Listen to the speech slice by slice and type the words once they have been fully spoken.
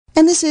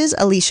And this is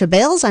Alicia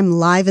Bales. I'm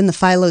live in the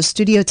Philo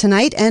studio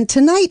tonight, and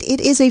tonight it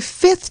is a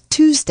fifth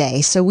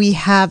Tuesday, so we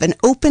have an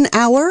open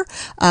hour.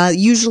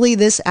 Usually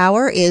this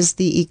hour is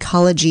the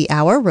Ecology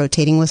Hour,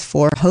 rotating with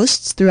 4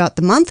 hosts throughout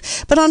the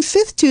month, but on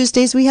fifth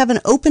Tuesdays we have an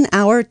open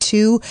hour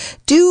to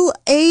do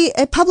a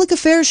public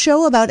affairs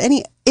show about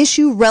any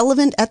issue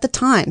relevant at the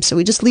time. So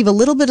we just leave a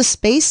little bit of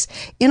space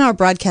in our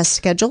broadcast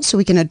schedule so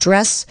we can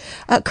address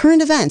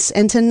current events.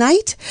 And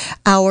tonight,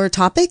 our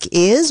topic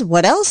is,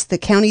 what else? The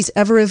county's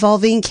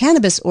ever-evolving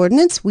cannabis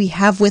ordinance. We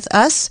have with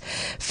us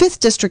 5th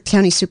District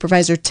County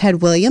Supervisor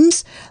Ted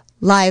Williams,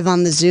 live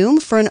on the Zoom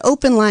for an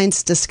open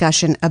lines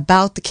discussion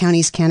about the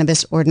county's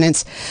cannabis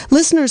ordinance.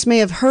 Listeners may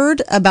have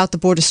heard about the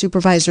Board of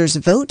Supervisors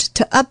vote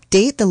to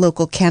update the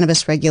local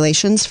cannabis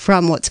regulations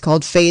from what's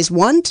called Phase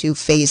 1 to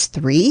Phase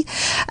 3.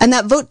 And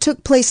that vote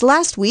took place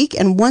last week,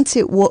 and once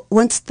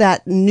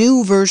that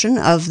new version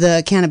of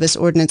the cannabis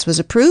ordinance was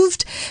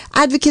approved,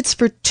 advocates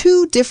for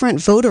 2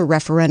 different voter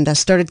referenda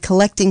started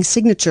collecting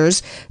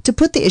signatures to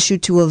put the issue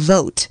to a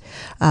vote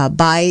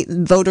by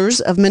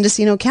voters of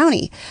Mendocino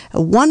County.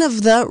 One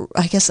of the,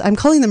 I guess I'm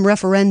calling them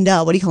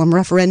referenda. What do you call them?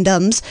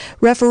 Referendums.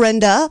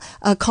 Referenda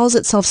calls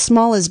itself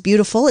Small is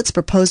Beautiful. It's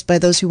proposed by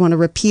those who want to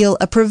repeal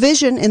a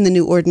provision in the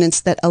new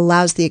ordinance that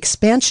allows the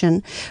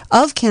expansion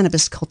of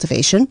cannabis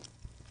cultivation.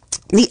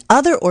 The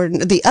other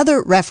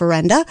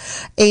referenda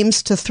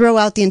aims to throw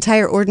out the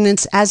entire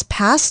ordinance as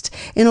passed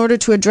in order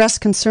to address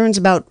concerns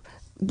about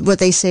what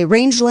they say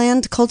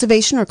rangeland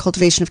cultivation or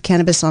cultivation of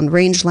cannabis on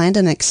rangeland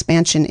and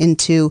expansion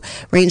into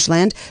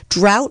rangeland,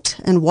 drought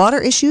and water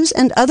issues,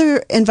 and other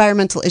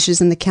environmental issues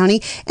in the county,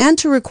 and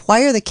to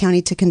require the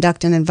county to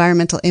conduct an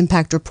environmental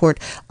impact report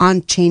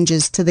on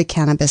changes to the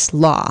cannabis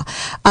law.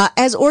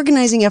 As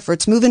organizing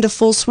efforts move into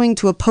full swing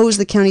to oppose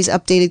the county's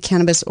updated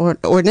cannabis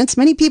ordinance,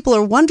 many people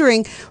are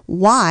wondering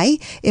why,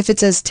 if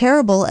it's as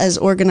terrible as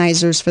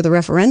organizers for the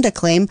referenda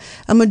claim,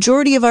 a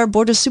majority of our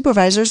Board of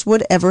Supervisors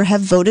would ever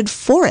have voted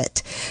for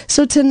it.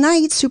 So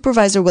tonight,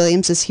 Supervisor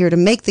Williams is here to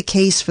make the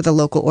case for the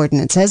local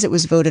ordinance as it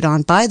was voted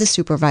on by the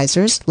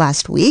supervisors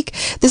last week.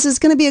 This is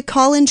going to be a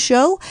call-in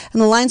show,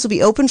 and the lines will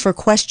be open for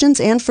questions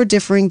and for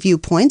differing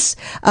viewpoints.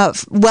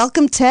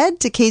 Welcome, Ted,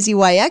 to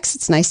KZYX.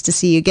 It's nice to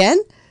see you again.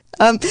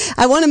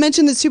 I want to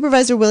mention that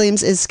Supervisor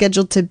Williams is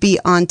scheduled to be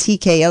on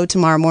TKO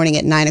tomorrow morning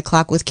at 9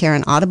 o'clock with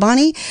Karen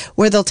Ottoboni,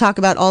 where they'll talk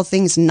about all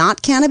things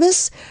not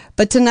cannabis.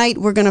 But tonight,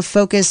 we're going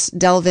to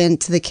delve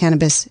into the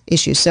cannabis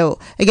issue. So,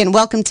 again,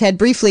 welcome, Ted.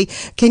 Briefly,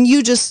 can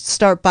you just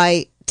start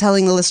by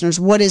telling the listeners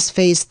what is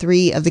Phase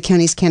 3 of the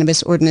county's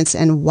cannabis ordinance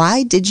and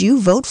why did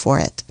you vote for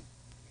it?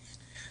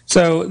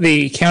 So,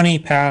 the county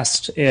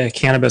passed a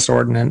cannabis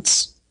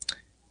ordinance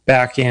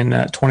back in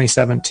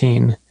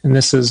 2017, and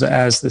this is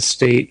as the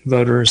state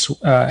voters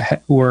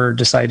were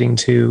deciding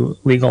to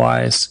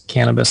legalize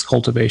cannabis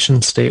cultivation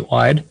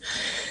statewide.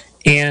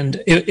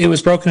 And it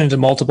was broken into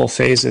multiple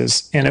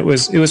phases, and it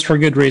was for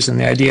good reason.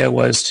 The idea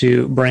was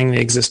to bring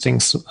the existing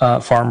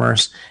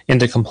farmers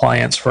into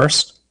compliance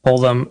first, pull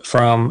them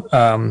from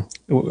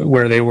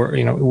where they were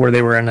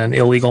in an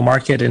illegal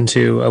market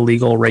into a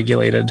legal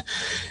regulated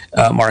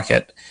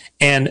market.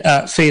 And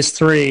Phase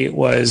 3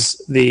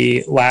 was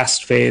the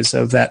last phase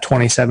of that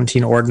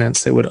 2017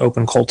 ordinance that would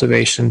open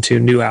cultivation to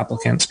new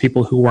applicants,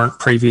 people who weren't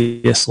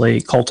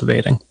previously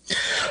cultivating.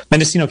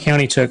 Mendocino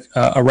County took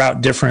a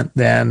route different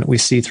than we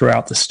see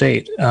throughout the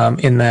state,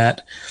 in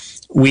that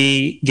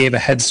we gave a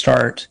head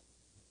start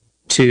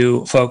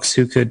to folks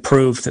who could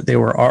prove that they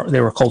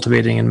were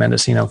cultivating in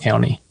Mendocino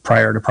County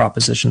prior to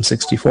Proposition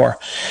 64.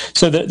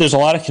 So there's a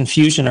lot of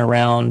confusion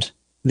around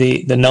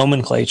the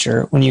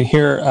nomenclature. When you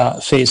hear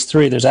Phase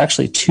 3, there's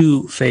actually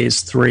 2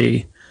 Phase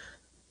 3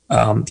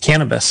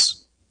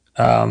 cannabis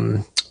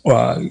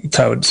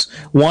codes.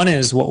 One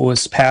is what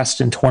was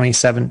passed in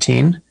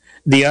 2017.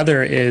 The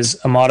other is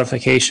a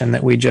modification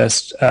that we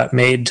just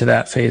made to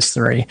that Phase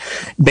 3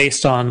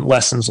 based on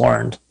lessons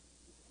learned.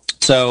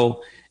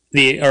 So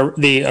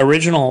the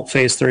original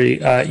Phase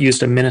 3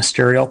 used a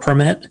ministerial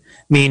permit,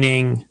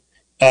 meaning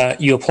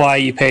you apply,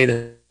 you pay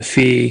the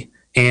fee,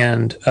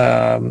 and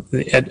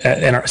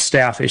our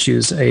staff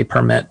issues a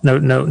permit,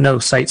 no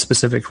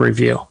site-specific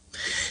review.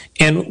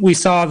 And we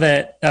saw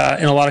that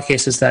in a lot of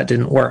cases that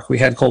didn't work. We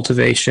had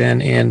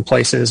cultivation in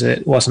places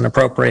it wasn't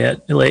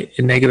appropriate,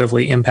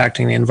 negatively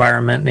impacting the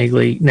environment,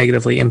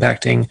 negatively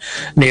impacting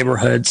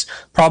neighborhoods,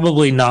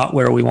 probably not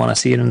where we want to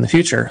see it in the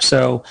future.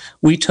 So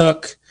we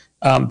took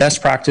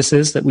best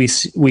practices that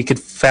we could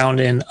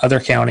found in other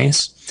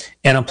counties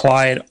and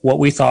applied what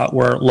we thought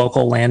were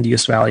local land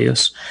use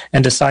values,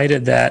 and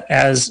decided that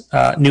as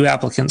new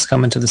applicants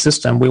come into the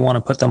system, we want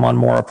to put them on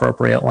more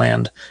appropriate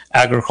land,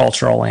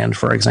 agricultural land,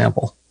 for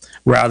example,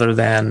 rather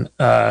than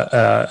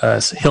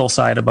a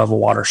hillside above a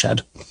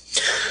watershed.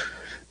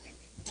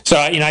 So,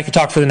 I could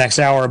talk for the next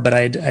hour, but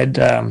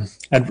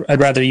I'd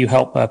rather you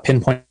help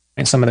pinpoint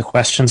some of the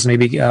questions,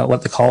 maybe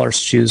let the callers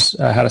choose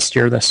how to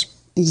steer this.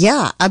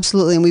 Yeah,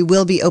 absolutely. And we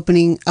will be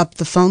opening up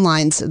the phone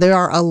lines. There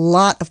are a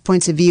lot of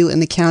points of view in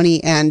the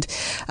county, and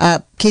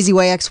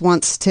KZYX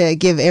wants to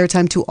give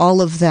airtime to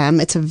all of them.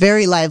 It's a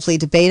very lively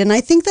debate, and I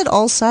think that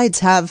all sides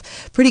have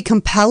pretty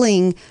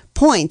compelling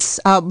points,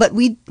 but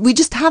we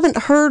just haven't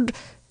heard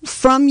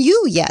from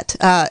you yet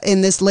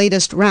in this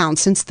latest round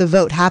since the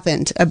vote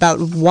happened about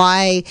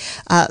why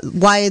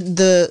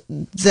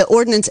the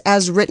ordinance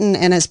as written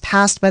and as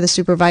passed by the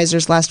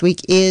supervisors last week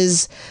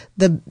is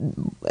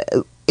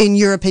in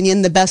your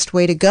opinion, the best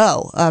way to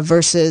go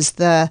versus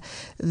the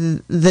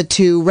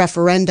two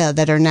referenda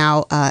that are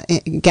now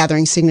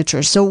gathering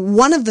signatures. So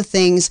one of the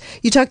things,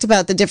 you talked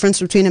about the difference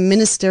between a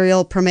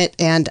ministerial permit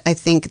and I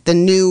think the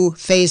new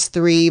Phase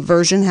 3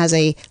 version has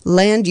a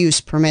land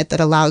use permit that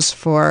allows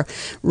for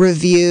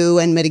review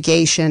and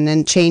mitigation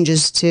and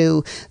changes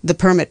to the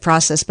permit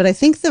process. But I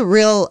think the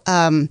real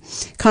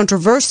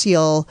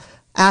controversial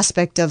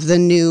aspect of the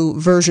new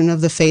version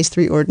of the Phase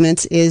 3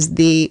 ordinance is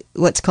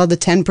what's called the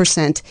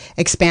 10%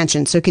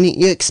 expansion. So can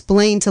you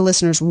explain to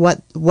listeners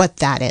what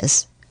that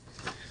is?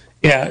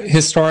 Yeah,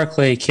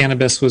 historically,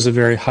 cannabis was a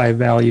very high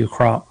value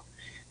crop.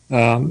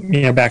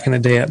 Back in the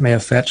day, it may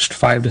have fetched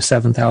 $5,000 to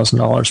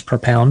 $7,000 per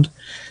pound.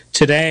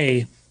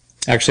 Today,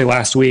 actually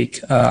last week,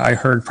 I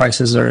heard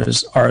prices are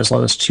as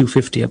low as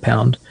 $250 a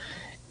pound.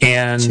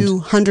 And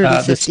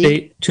 $250. The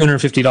state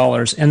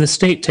 $250, and the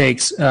state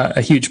takes a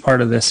huge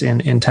part of this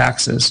in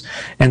taxes.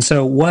 And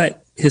so,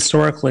 what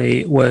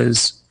historically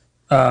was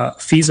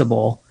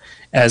feasible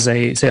as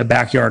a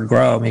backyard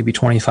grow, maybe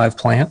 25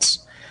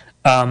 plants,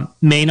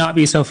 may not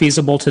be so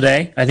feasible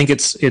today. I think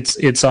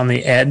it's on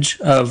the edge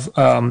of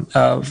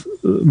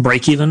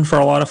break even for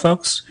a lot of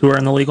folks who are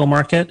in the legal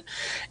market,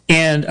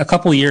 and a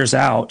couple years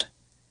out,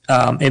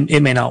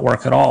 it may not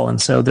work at all.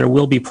 And so, there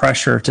will be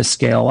pressure to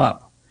scale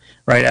up.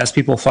 Right, as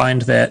people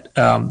find that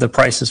the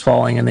price is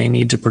falling and they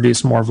need to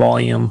produce more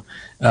volume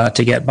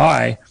to get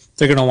by,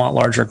 they're going to want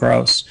larger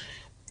grows.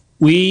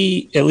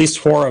 We, at least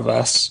four of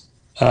us,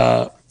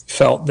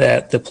 felt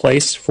that the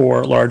place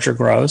for larger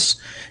grows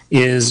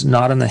is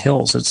not in the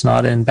hills. It's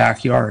not in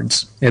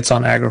backyards. It's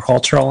on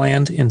agricultural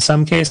land, in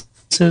some cases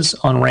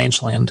on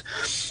rangeland.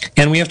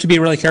 And we have to be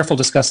really careful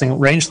discussing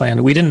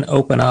rangeland. We didn't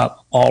open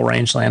up all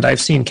rangeland.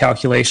 I've seen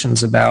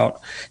calculations about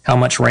how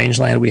much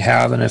rangeland we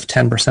have and if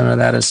 10% of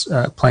that is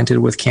planted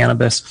with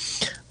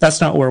cannabis.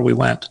 That's not where we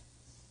went.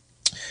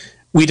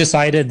 We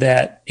decided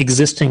that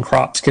existing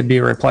crops could be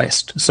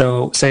replaced.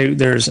 So say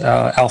there's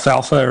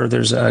alfalfa or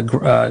there's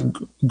a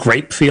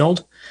grape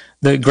field.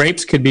 The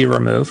grapes could be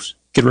removed.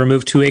 Could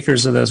remove 2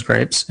 acres of those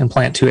grapes and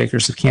plant 2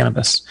 acres of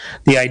cannabis.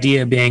 The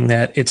idea being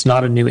that it's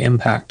not a new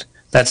impact.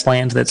 That's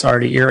land that's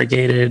already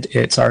irrigated,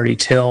 it's already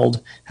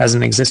tilled, has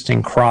an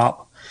existing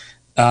crop.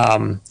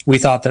 We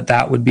thought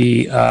that would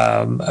be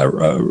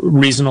a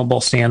reasonable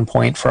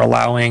standpoint for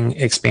allowing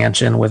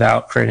expansion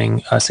without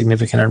creating a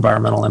significant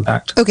environmental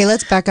impact. Okay,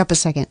 let's back up a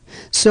second.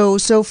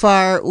 So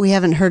far, we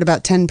haven't heard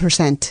about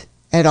 10%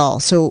 at all.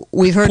 So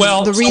we've heard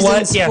the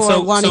reasons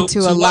for wanting to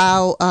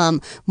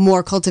allow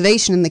more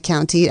cultivation in the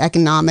county,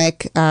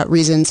 economic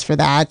reasons for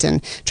that,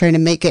 and trying to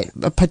make it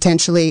a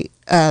potentially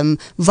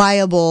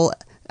viable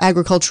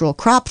agricultural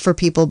crop for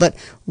people. But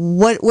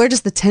where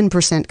does the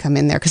 10% come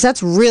in there? Because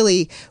that's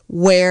really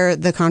where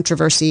the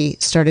controversy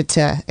started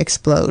to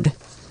explode.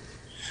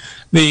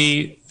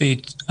 The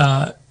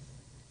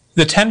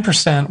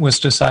 10% was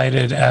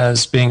decided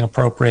as being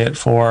appropriate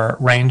for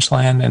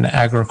rangeland and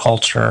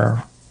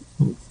agriculture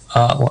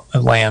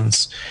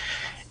lands,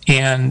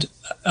 and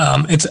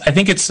I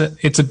think it's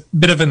a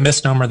bit of a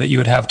misnomer that you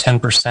would have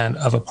 10%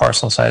 of a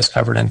parcel size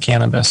covered in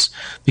cannabis,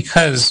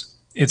 because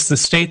it's the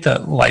state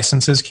that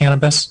licenses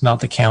cannabis, not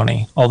the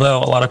county. Although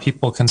a lot of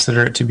people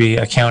consider it to be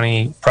a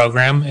county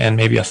program and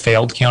maybe a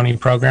failed county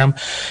program,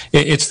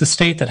 it's the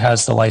state that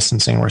has the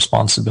licensing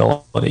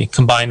responsibility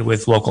combined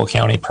with local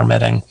county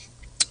permitting.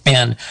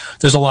 And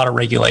there's a lot of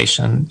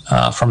regulation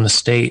from the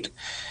state.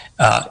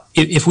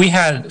 If we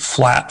had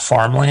flat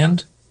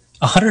farmland,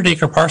 a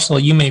 100-acre parcel,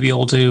 you may be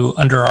able to,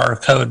 under our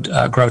code,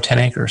 grow 10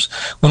 acres.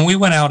 When we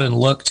went out and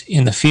looked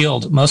in the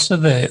field, most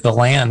of the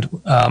land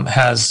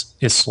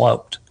is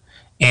sloped.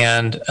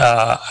 And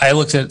I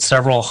looked at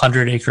several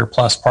 100-acre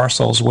plus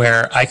parcels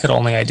where I could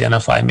only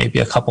identify maybe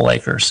a couple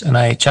acres. And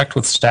I checked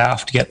with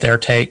staff to get their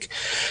take,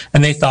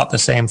 and they thought the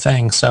same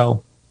thing.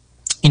 So,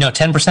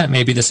 10%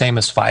 may be the same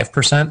as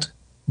 5%.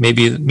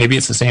 Maybe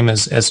it's the same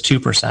as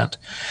 2%.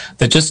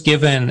 That just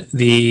given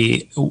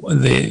the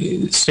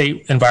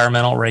state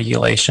environmental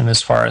regulation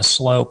as far as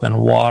slope and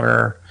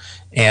water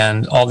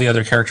and all the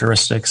other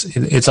characteristics,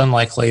 it's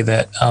unlikely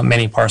that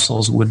many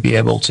parcels would be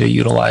able to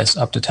utilize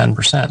up to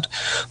 10%.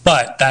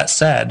 But that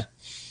said,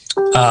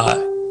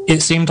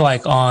 it seemed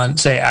like on,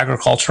 say,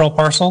 agricultural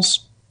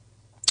parcels,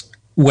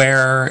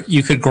 where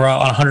you could grow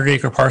on a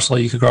 100-acre parcel,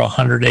 you could grow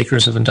 100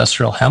 acres of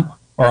industrial hemp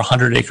or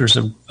 100 acres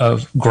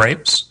of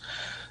grapes.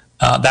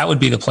 That would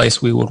be the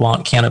place we would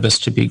want cannabis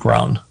to be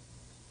grown.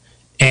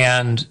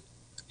 And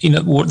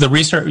the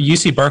research,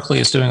 UC Berkeley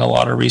is doing a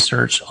lot of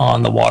research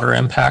on the water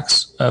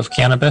impacts of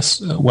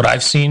cannabis. What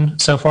I've seen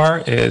so far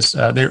is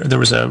there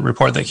was a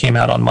report that came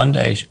out on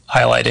Monday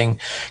highlighting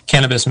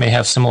cannabis may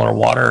have similar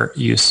water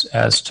use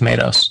as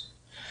tomatoes.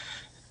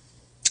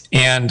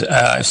 And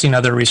I've seen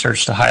other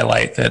research to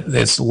highlight that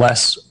it's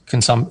less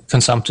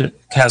consumptive,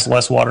 has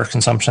less water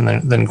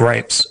consumption than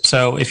grapes.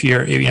 So if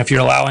you're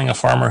allowing a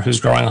farmer who's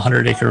growing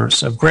 100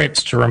 acres of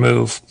grapes to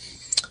remove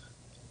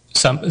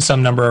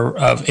some number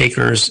of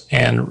acres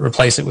and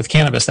replace it with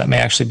cannabis, that may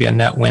actually be a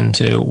net win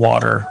to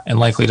water and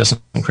likely doesn't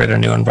create a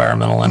new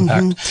environmental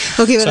impact.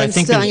 Mm-hmm. Okay, but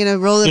so I'm going to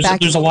roll it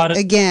back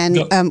again.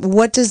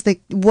 What does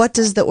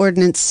the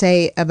ordinance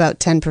say about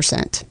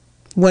 10%?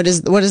 What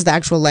is the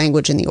actual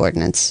language in the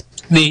ordinance?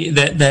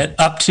 That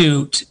up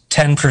to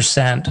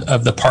 10%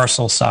 of the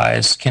parcel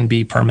size can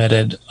be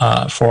permitted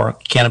for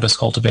cannabis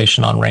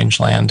cultivation on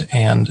rangeland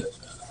and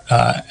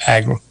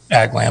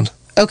ag land.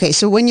 Okay,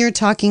 so when you're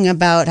talking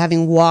about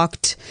having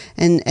walked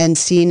and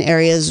seen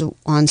areas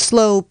on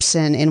slopes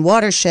and in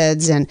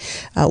watersheds and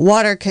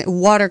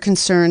water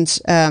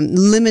concerns,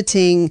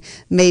 limiting,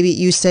 maybe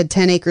you said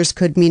 10 acres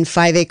could mean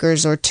 5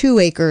 acres or 2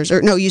 acres,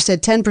 or no, you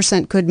said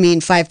 10% could mean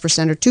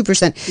 5% or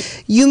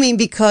 2%. You mean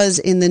because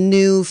in the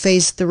new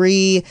phase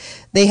 3,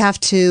 they have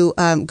to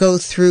go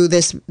through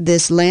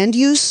this land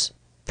use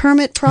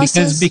permit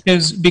process?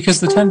 Because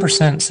the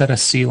 10% set a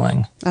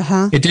ceiling.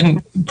 It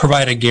didn't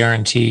provide a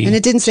guarantee. And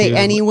it didn't say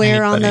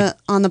anywhere anybody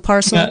on the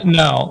parcel?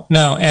 No.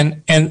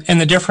 And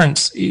the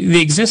difference,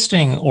 the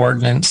existing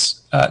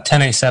ordinance,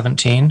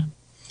 10A17,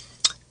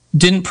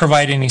 didn't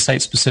provide any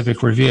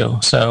site-specific review.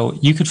 So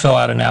you could fill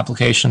out an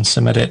application,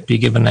 submit it, be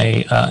given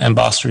a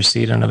embossed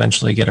receipt, and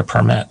eventually get a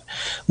permit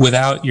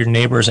without your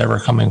neighbors ever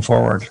coming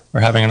forward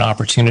or having an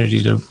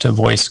opportunity to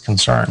voice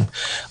concern.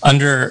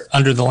 Under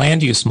the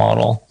land use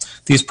model,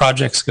 these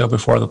projects go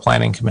before the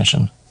Planning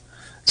Commission.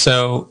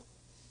 So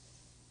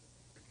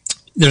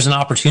there's an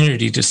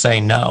opportunity to say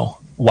no.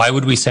 Why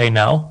would we say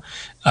no?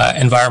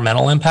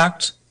 Environmental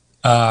impact,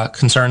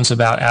 concerns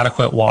about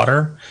adequate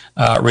water,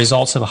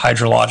 results of a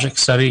hydrologic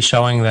study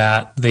showing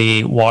that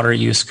the water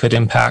use could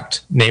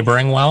impact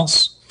neighboring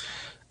wells.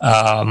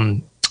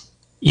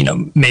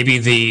 Maybe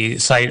the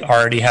site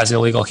already has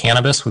illegal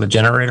cannabis with a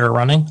generator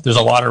running. There's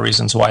a lot of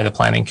reasons why the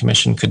Planning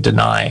Commission could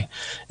deny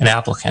an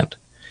applicant.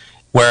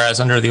 Whereas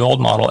under the old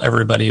model,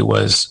 everybody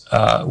was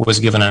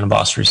given an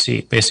embossed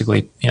receipt.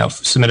 Basically,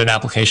 submit an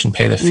application,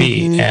 pay the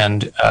fee,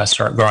 and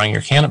start growing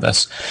your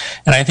cannabis.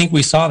 And I think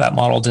we saw that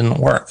model didn't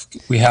work.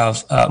 We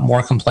have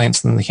more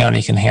complaints than the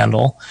county can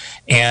handle,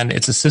 and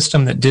it's a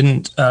system that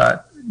didn't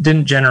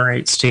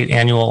generate state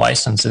annual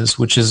licenses,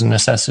 which is a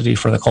necessity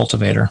for the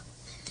cultivator.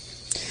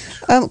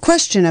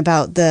 Question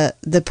about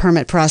the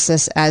permit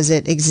process as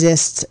it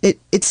exists.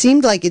 It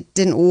seemed like it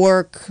didn't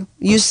work.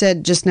 You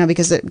said just now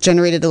because it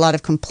generated a lot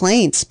of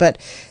complaints, but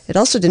it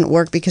also didn't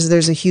work because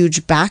there's a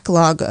huge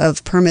backlog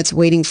of permits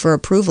waiting for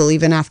approval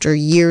even after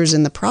years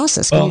in the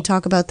process. Can you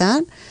talk about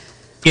that?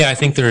 Yeah, I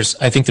think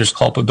there's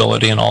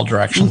culpability in all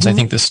directions. I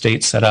think the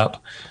state set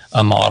up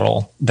a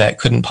model that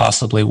couldn't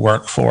possibly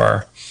work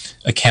for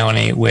a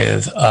county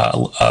with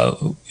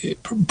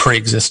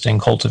pre-existing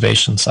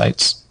cultivation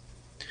sites.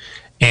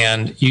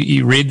 And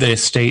you read the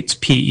state's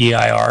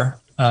PEIR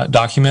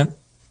document,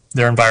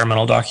 their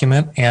environmental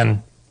document,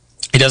 and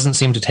it doesn't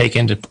seem to take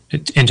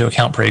into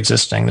account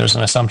pre-existing. There's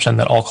an assumption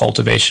that all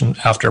cultivation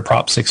after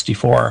Prop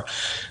 64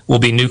 will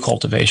be new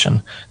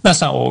cultivation.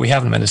 That's not what we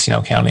have in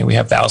Mendocino County. We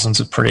have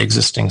thousands of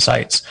pre-existing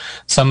sites.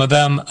 Some of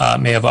them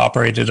may have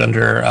operated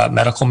under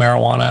medical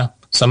marijuana.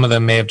 Some of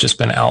them may have just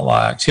been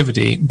outlaw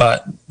activity,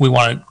 but we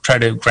want to try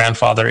to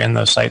grandfather in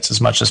those sites as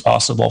much as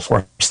possible,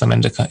 force them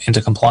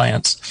into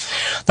compliance.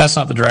 That's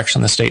not the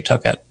direction the state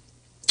took it.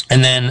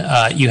 And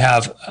then you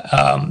have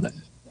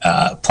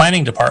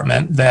planning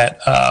department that,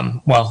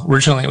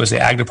 originally it was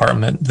the ag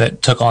department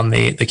that took on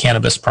the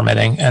cannabis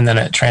permitting, and then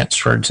it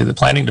transferred to the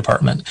planning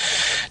department.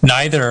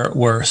 Neither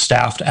were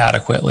staffed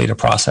adequately to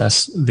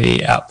process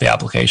the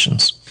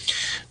applications.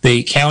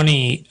 The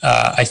county,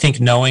 I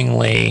think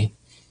knowingly,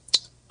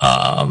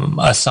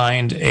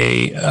 assigned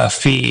a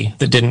fee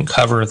that didn't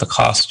cover the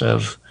cost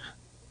of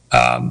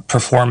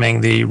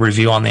performing the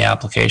review on the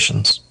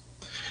applications.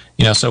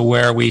 So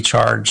where we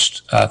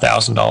charged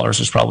 $1,000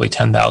 is probably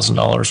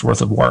 $10,000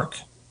 worth of work.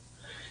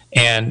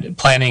 And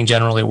planning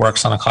generally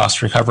works on a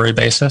cost recovery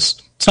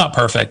basis. It's not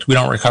perfect. We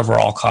don't recover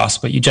all costs,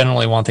 but you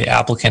generally want the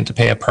applicant to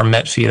pay a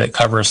permit fee that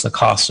covers the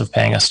cost of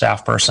paying a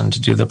staff person to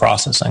do the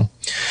processing.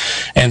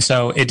 And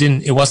so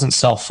it wasn't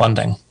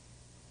self-funding.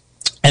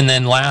 And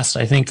then last,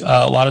 I think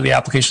a lot of the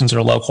applications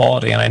are low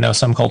quality, and I know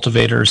some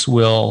cultivators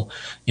will,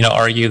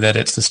 argue that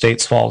it's the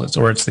state's fault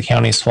or it's the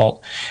county's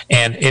fault.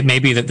 And it may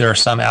be that there are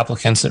some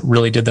applicants that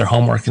really did their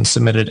homework and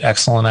submitted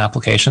excellent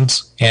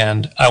applications,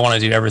 and I want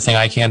to do everything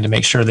I can to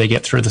make sure they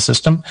get through the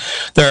system.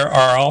 There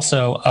are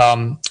also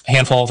a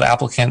handful of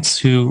applicants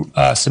who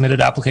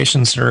submitted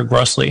applications that are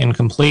grossly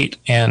incomplete,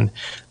 and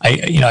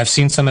I've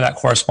seen some of that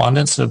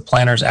correspondence of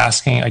planners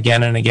asking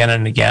again and again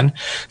and again.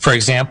 For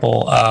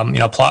example,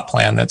 plot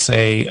plan that's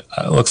a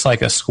looks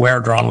like a square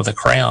drawn with a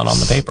crayon on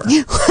the paper.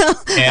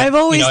 Well, and, I've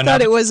always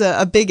thought it was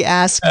a big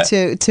ask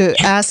to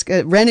ask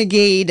a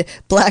renegade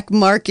black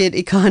market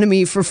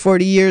economy for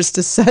 40 years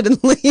to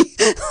suddenly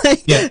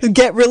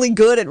get really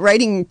good at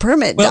writing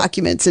permit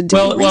documents and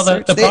doing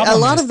research. A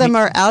lot of them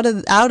are out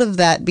of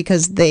that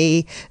because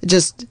they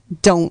just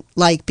don't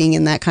like being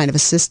in that kind of a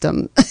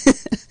system.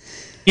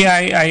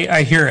 Yeah,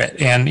 I hear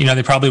it, and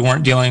they probably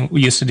weren't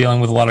used to dealing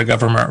with a lot of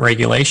government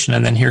regulation,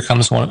 and then here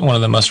comes one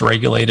of the most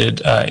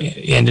regulated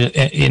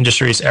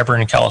industries ever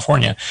in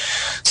California.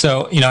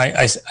 So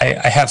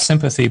I have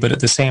sympathy, but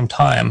at the same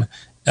time,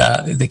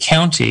 the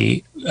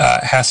county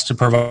has to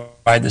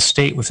provide the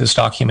state with this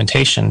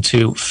documentation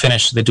to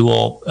finish the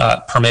dual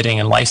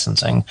permitting and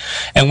licensing,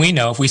 and we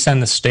know if we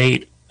send the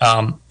state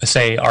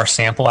say our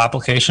sample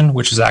application,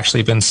 which has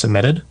actually been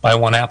submitted by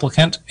one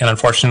applicant, and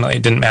unfortunately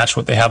it didn't match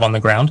what they have on the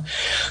ground,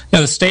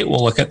 the state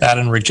will look at that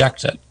and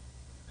reject it.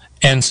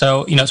 And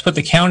so, it's put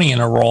the county in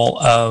a role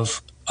of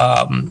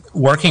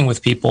working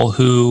with people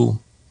who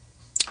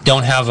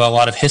don't have a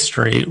lot of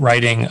history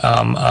writing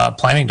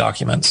planning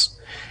documents.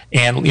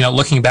 And,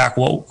 looking back,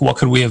 what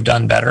could we have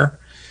done better?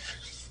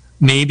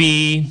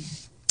 Maybe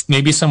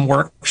some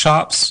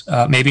workshops,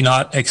 maybe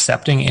not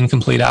accepting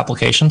incomplete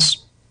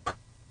applications.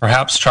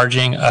 Perhaps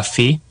charging a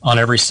fee on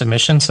every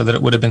submission so that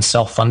it would have been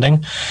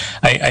self-funding.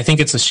 I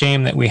think it's a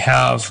shame that we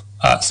have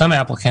some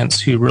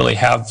applicants who really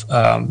have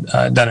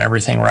done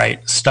everything right,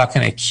 stuck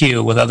in a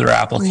queue with other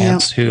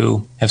applicants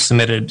who have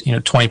submitted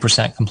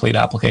 20% complete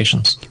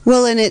applications.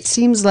 Well, and it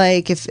seems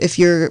like if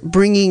you're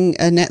bringing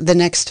the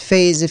next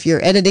phase, if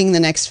you're editing the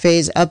next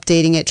phase,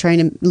 updating it, trying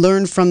to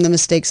learn from the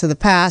mistakes of the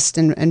past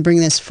and bring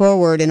this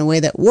forward in a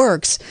way that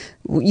works,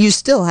 you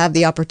still have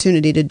the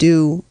opportunity to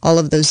do all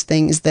of those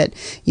things that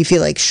you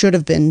feel like should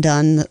have been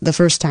done the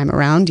first time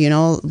around,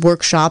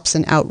 workshops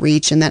and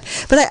outreach and that.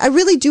 But I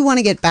really do want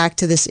to get back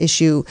to this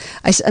issue.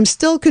 I'm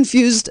still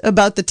confused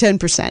about the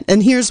 10%.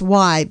 And here's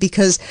why.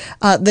 Because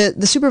the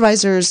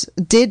supervisors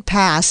did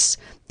pass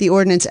the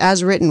ordinance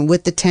as written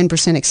with the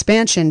 10%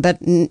 expansion, but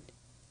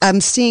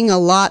I'm seeing a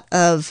lot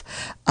of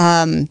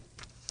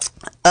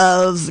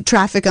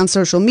traffic on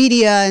social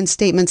media and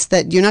statements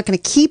that you're not going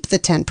to keep the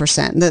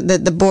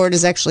 10%. The board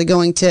is actually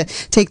going to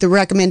take the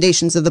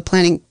recommendations of the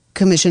Planning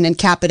Commission and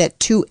cap it at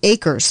 2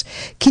 acres.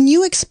 Can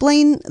you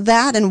explain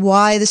that and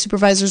why the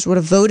supervisors would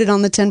have voted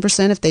on the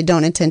 10% if they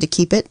don't intend to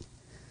keep it?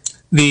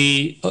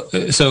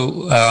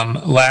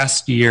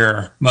 Last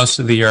year, most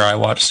of the year, I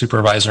watched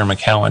Supervisor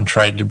McCowan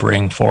tried to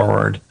bring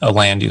forward a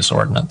land use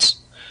ordinance.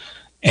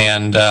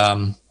 And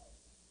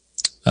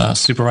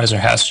Supervisor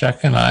Haschek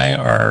and I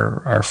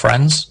are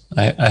friends,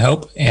 I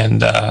hope,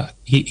 and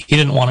he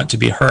didn't want it to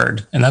be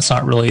heard, and that's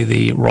not really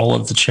the role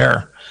of the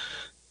chair.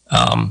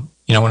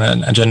 When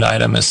an agenda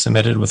item is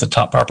submitted with a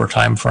proper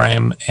time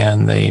frame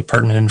and the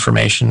pertinent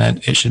information,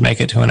 it should make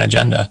it to an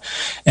agenda,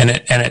 and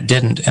it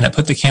didn't, and it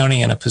put the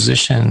county in a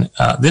position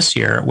this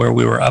year where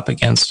we were up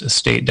against a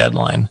state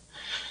deadline,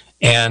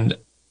 and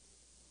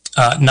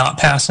not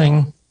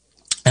passing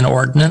an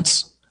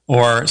ordinance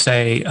or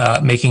say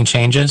making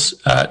changes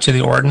to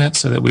the ordinance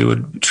so that we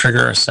would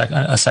trigger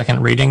a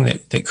second reading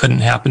that couldn't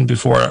happen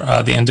before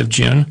the end of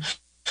June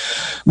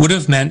would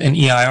have meant an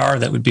EIR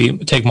that would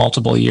take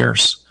multiple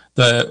years.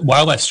 The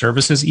Wildlife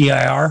Services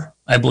EIR,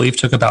 I believe,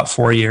 took about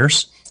 4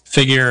 years.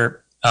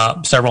 Figure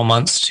several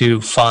months to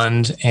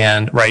fund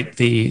and write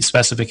the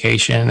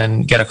specification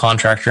and get a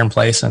contractor in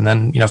place, and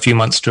then a few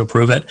months to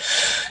approve it.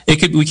 We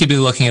could be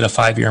looking at a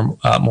 5-year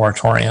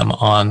moratorium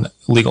on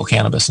legal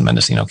cannabis in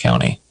Mendocino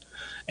County.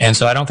 And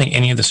so I don't think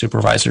any of the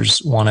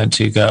supervisors wanted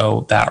to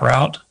go that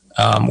route.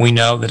 We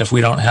know that if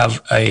we don't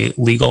have a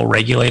legal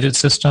regulated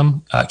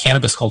system,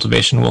 cannabis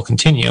cultivation will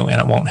continue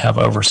and it won't have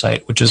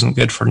oversight, which isn't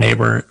good for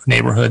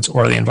neighborhoods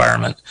or the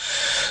environment.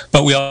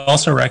 But we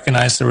also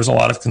recognize there was a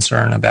lot of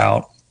concern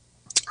about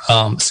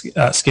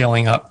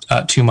scaling up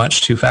too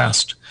much too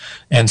fast.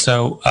 And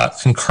so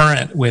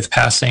concurrent with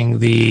passing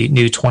the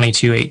new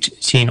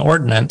 2218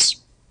 ordinance,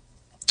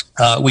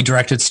 we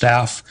directed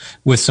staff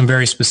with some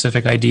very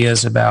specific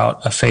ideas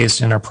about a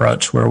phased-in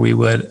approach where we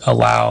would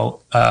allow,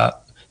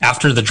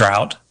 after the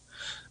drought,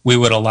 we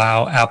would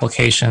allow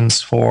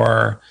applications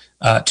for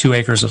 2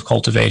 acres of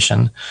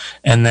cultivation.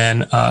 And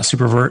then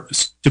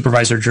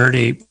Supervisor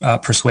Jurdy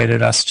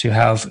persuaded us to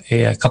have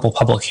a couple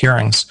public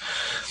hearings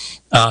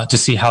to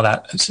see how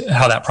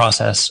that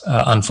process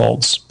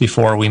unfolds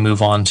before we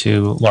move on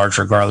to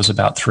larger grows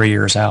about 3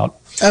 years out.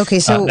 Okay,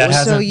 so that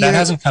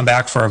hasn't come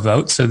back for a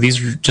vote. So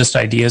these are just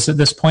ideas at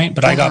this point.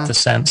 But I got the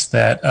sense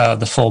that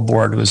the full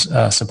board was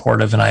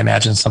supportive, and I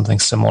imagine something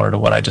similar to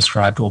what I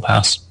described will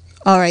pass.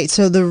 All right.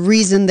 So the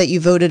reason that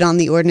you voted on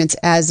the ordinance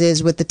as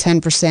is with the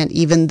 10%,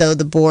 even though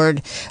the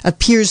board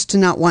appears to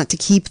not want to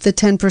keep the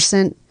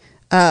 10%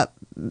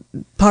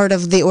 part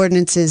of the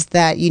ordinance, is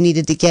that you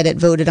needed to get it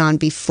voted on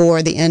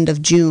before the end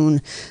of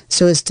June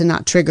so as to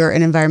not trigger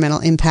an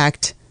environmental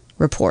impact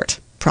report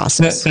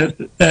process.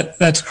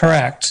 That's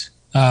correct.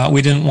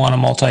 we didn't want a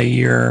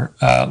multi-year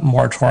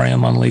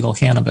moratorium on legal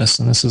cannabis,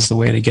 and this is the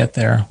way to get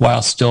there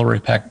while still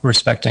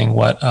respecting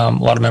what a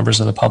lot of members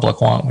of the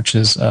public want, which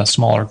is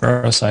smaller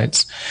grow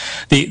sites.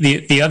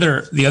 The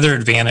other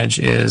advantage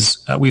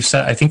is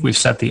I think we've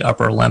set the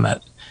upper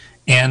limit,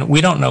 and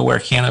we don't know where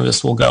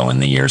cannabis will go in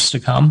the years to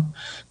come.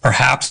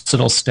 Perhaps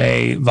it'll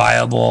stay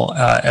viable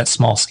at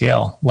small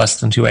scale, less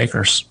than 2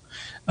 acres,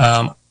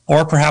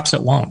 or perhaps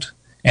it won't.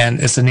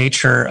 And it's the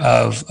nature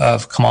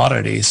of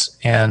commodities.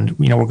 And,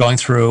 we're going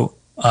through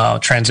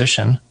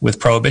transition with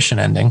prohibition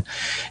ending.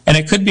 And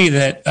it could be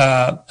that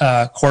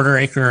a quarter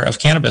acre of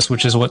cannabis,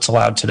 which is what's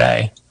allowed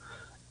today,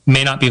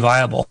 may not be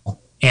viable.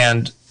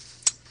 And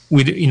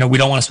we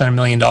don't want to spend $1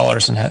 million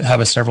and have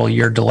a several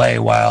year delay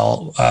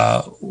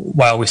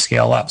while we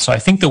scale up. So I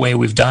think the way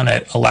we've done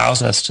it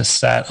allows us to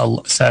set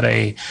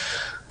a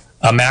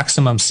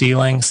maximum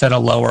ceiling, set a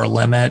lower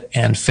limit,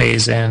 and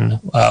phase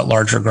in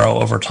larger grow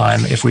over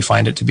time if we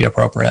find it to be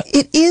appropriate.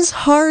 It is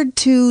hard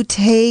to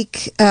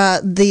take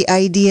the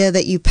idea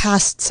that you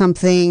passed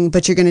something,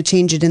 but you're going to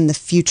change it in the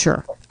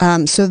future.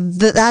 So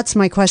that's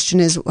my question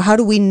is, how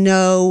do we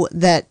know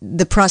that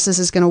the process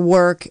is going to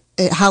work?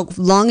 How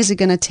long is it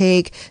going to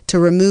take to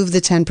remove the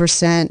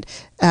 10%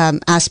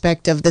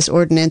 aspect of this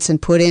ordinance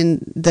and put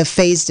in the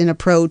phased-in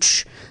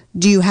approach?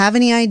 Do you have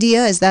any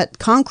idea? Is that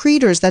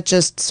concrete, or is that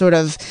just sort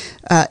of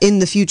in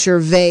the future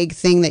vague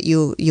thing that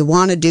you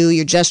want to do,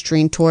 you're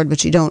gesturing toward,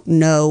 but you don't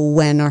know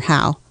when or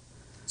how?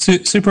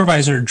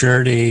 Supervisor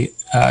Jurdy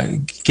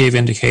gave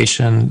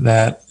indication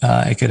that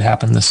it could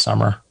happen this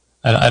summer.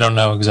 I don't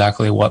know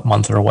exactly what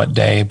month or what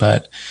day,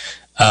 but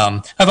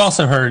I've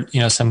also heard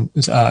some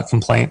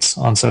complaints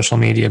on social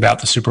media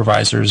about the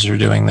supervisors are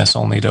doing this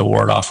only to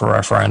ward off a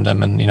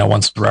referendum, and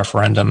once the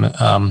referendum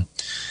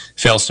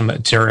fails to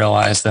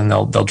materialize, then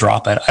they'll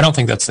drop it. I don't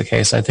think that's the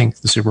case. I think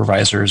the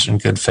supervisors in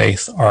good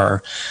faith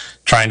are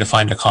trying to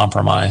find a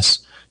compromise,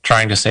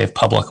 trying to save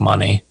public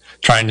money,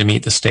 trying to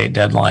meet the state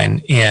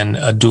deadline in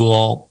a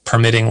dual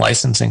permitting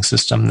licensing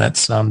system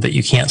that's that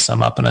you can't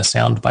sum up in a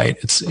soundbite.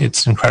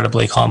 It's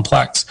incredibly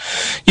complex.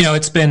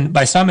 It's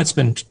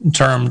been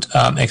termed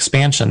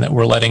expansion, that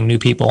we're letting new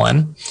people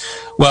in.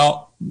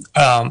 Well,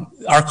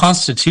 our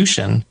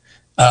Constitution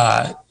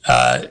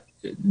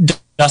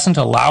doesn't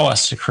allow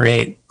us to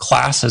create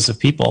classes of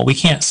people. We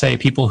can't say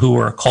people who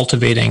were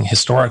cultivating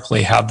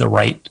historically have the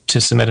right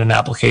to submit an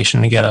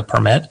application and get a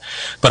permit,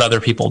 but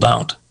other people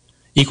don't.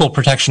 Equal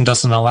protection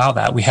doesn't allow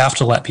that. We have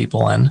to let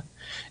people in.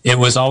 It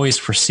was always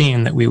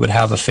foreseen that we would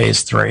have a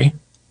phase 3.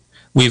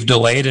 We've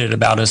delayed it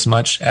about as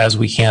much as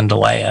we can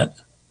delay it.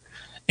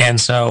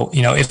 And so,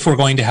 if we're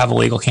going to have a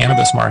legal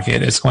cannabis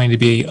market, it's going to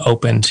be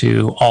open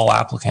to all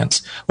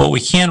applicants. What we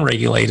can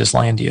regulate is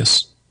land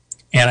use.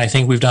 And I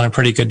think we've done a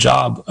pretty good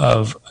job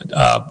of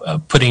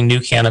putting new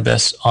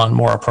cannabis on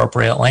more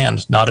appropriate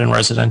land, not in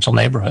residential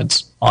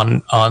neighborhoods,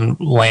 on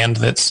land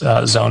that's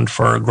zoned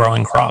for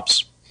growing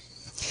crops.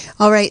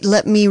 All right,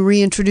 let me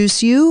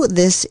reintroduce you.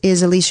 This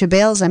is Alicia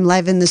Bales. I'm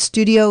live in the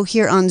studio.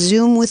 Here on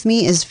Zoom with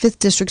me is 5th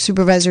District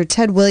Supervisor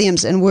Ted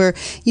Williams, and we're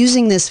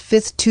using this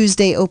 5th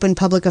Tuesday Open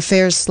Public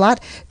Affairs slot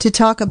to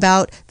talk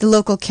about the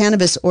local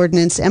cannabis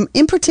ordinance, and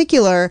in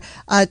particular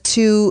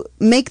to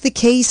make the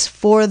case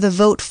for the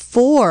vote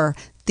for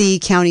the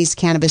county's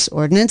cannabis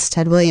ordinance.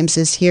 Ted Williams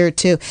is here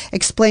to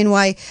explain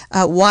why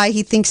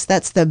he thinks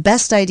that's the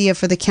best idea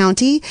for the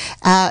county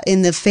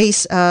in the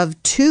face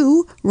of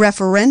 2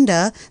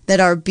 referenda that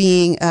are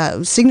being,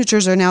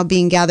 signatures are now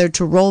being gathered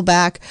to roll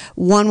back.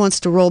 One wants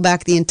to roll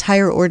back the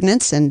entire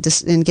ordinance and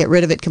get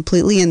rid of it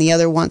completely, and the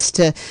other wants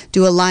to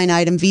do a line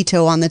item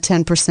veto on the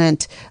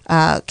 10%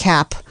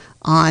 cap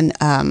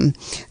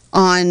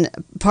on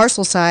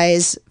parcel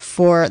size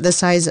for the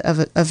size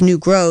of new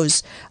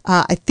grows.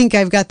 I think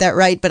I've got that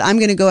right, but I'm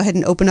going to go ahead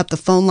and open up the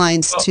phone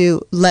lines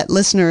to let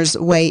listeners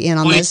weigh in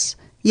on this.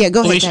 Yeah,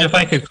 go ahead. Alicia, if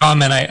I could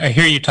comment, I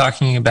hear you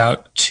talking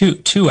about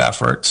two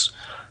efforts.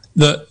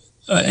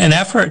 An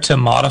effort to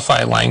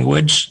modify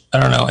language. I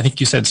don't know. I think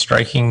you said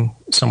striking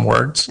some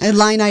words. A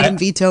line item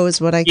veto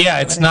is what I. Yeah,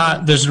 it's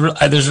not. There's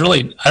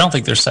really. I don't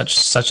think there's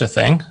such a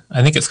thing.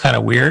 I think it's kind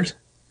of weird.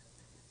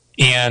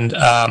 And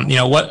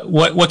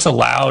what's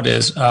allowed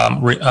is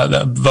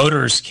the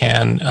voters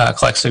can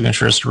collect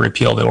signatures to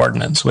repeal the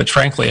ordinance. Which,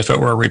 frankly, if it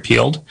were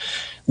repealed,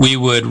 we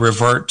would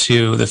revert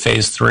to the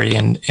phase 3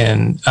 in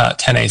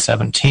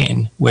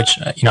 10A17, which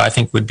I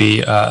think would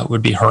be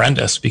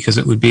horrendous, because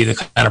it would be the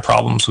kind of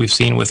problems we've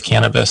seen with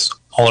cannabis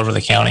all over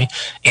the county,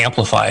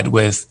 amplified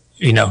with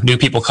new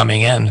people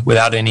coming in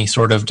without any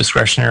sort of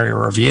discretionary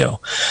review.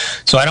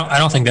 So I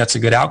don't think that's a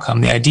good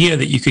outcome. The idea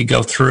that you could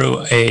go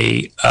through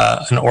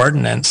an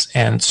ordinance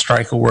and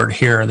strike a word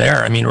here or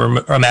there. I mean,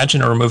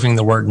 imagine removing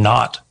the word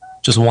 "not,"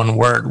 just one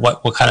word.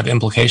 What kind of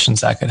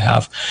implications that could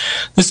have?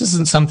 This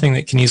isn't something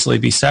that can easily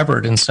be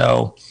severed, and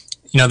so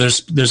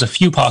there's a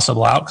few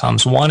possible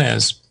outcomes. One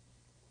is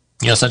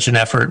such an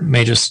effort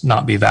may just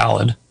not be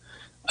valid.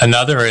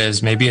 Another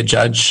is maybe a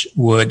judge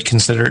would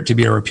consider it to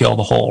be a repeal of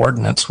the whole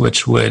ordinance,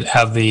 which would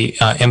have the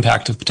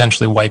impact of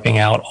potentially wiping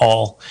out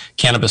all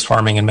cannabis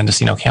farming in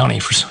Mendocino County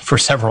for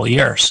several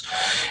years.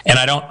 And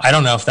I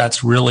don't know if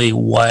that's really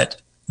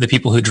what the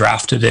people who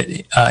drafted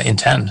it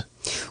intend.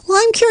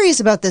 Well, I'm curious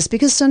about this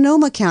because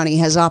Sonoma County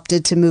has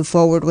opted to move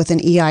forward with an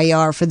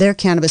EIR for their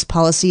cannabis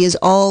policy. Is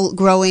all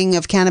growing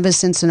of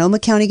cannabis in Sonoma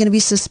County going to be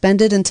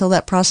suspended until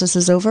that process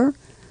is over?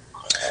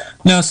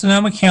 No,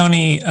 Sonoma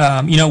County,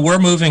 we're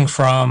moving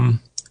from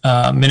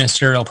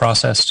ministerial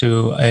process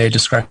to a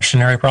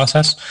discretionary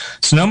process.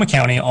 Sonoma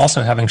County,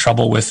 also having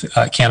trouble with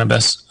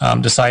cannabis,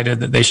 decided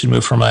that they should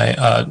move from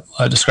a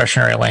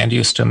discretionary land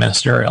use to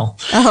ministerial.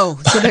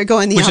 Oh, so they're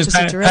going the opposite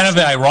direction. Which is kind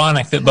of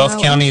ironic that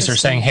both counties are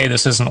saying, hey,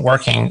 this isn't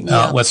working,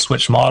 let's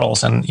switch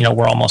models, and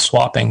we're almost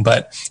swapping.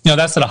 But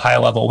that's at a high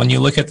level. When you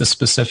look at the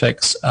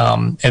specifics,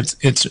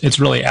 it's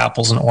really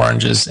apples and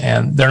oranges,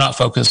 and they're not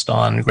focused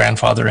on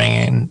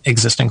grandfathering in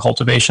existing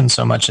cultivation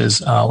so much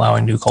as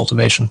allowing new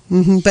cultivation.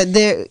 Mm-hmm. But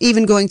they're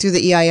even going through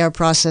the EIR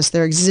process,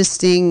 their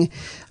existing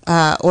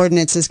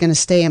ordinance is going to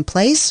stay in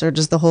place, or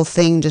does the whole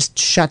thing just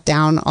shut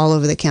down all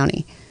over the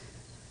county?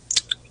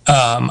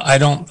 I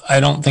don't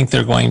think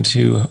they're going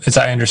to. As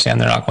I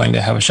understand, they're not going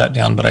to have a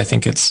shutdown, but I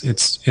think it's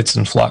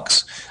in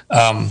flux.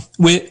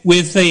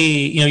 With the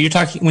you're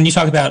talking when you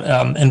talk about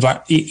EIR,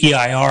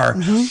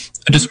 mm-hmm.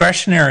 a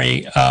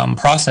discretionary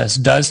process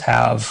does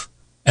have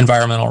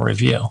environmental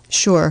review.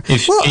 Sure.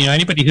 If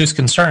anybody who's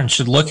concerned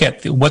should look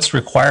at what's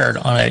required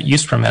on a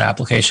use permit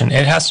application.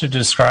 It has to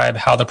describe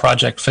how the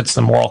project fits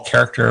the moral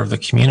character of the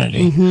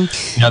community.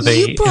 Mm-hmm.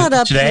 You brought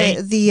up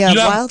the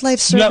Wildlife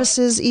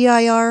Services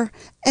EIR,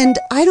 and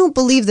I don't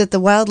believe that the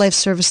Wildlife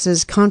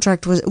Services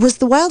contract was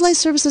the Wildlife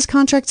Services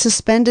contract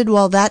suspended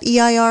while that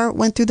EIR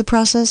went through the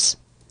process?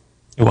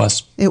 It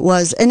was. It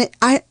was, and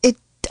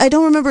I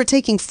don't remember it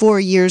taking 4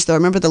 years, though. I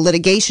remember the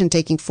litigation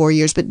taking 4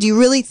 years. But do you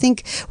really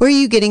think, where are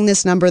you getting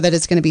this number that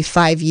it's going to be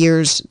 5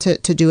 years to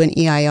do an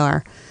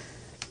EIR?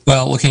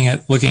 Well, looking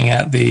at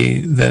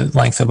the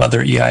length of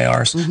other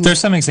EIRs, mm-hmm. there's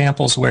some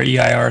examples where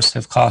EIRs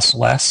have cost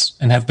less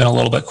and have been a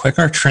little bit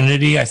quicker.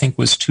 Trinity, I think,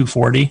 was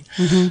 $240.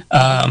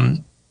 Mm-hmm.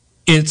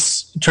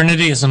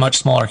 Trinity is a much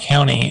smaller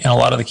county, and a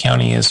lot of the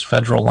county is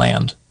federal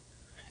land.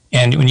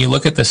 And when you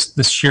look at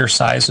this sheer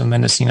size of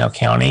Mendocino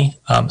County,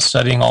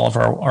 studying all of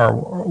our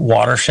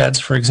watersheds,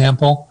 for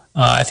example,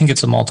 I think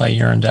it's a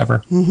multi-year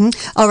endeavor. Mm-hmm.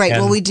 All right.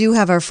 Well, we do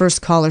have our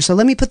first caller. So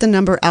let me put the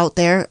number out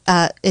there.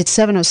 It's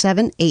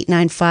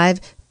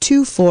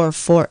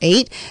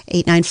 707-895-2448.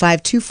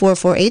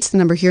 895-2448 is the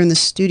number here in the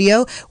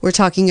studio. We're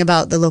talking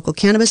about the local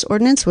cannabis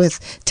ordinance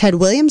with Ted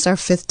Williams, our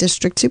 5th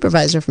District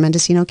Supervisor for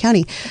Mendocino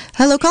County.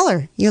 Hello,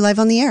 caller. You're live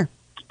on the air.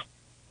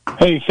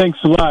 Hey, thanks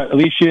a lot,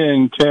 Alicia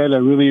and Ted. I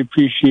really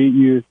appreciate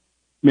you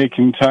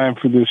making time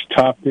for this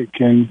topic.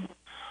 And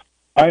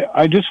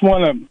I just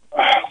want to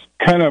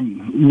kind of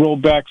roll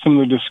back some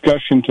of the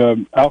discussion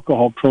to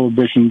alcohol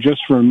prohibition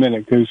just for a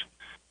minute, because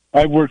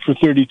I've worked for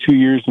 32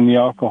 years in the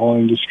alcohol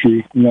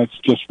industry, and that's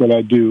just what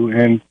I do.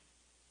 And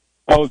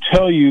I'll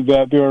tell you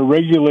that there are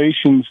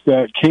regulations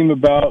that came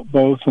about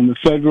both on the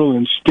federal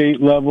and state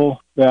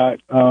level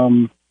that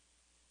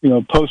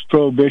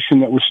post-prohibition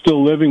that we're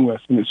still living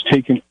with. And it's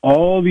taken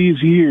all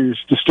these years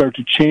to start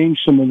to change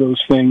some of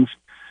those things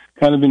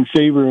kind of in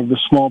favor of the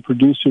small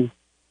producer.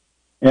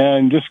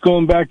 And just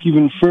going back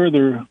even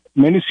further,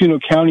 Mendocino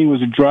County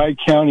was a dry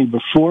county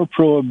before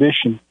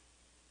prohibition.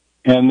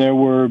 And there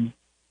were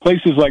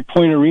places like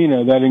Point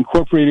Arena that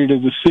incorporated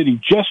as a city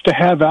just to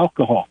have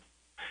alcohol.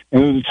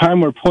 And there was a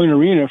time where Point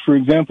Arena, for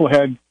example,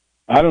 had,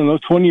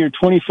 20 or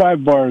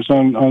 25 bars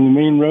on the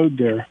main road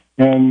there.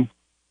 And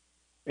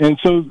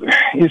so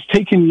it's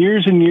taken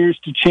years and years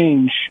to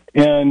change.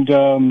 And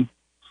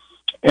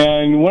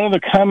one of the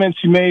comments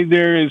you made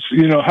there is,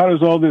 how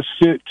does all this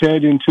fit,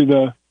 Ted, into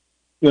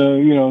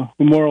the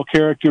moral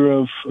character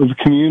of the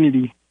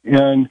community?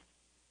 And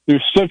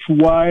there's such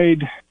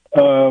wide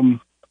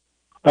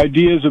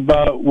ideas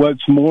about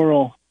what's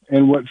moral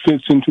and what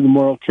fits into the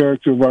moral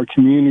character of our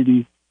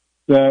community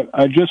that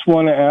I just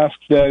want to ask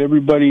that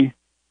everybody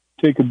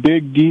take a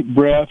big, deep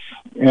breath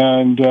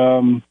and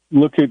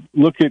look at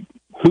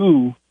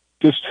who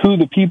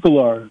the people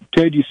are.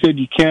 Ted, you said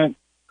you can't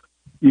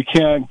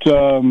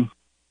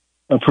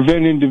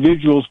prevent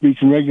individuals, but you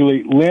can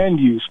regulate land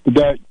use. But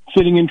that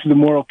fitting into the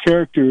moral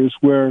character is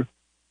where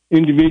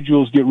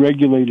individuals get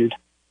regulated.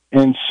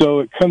 And so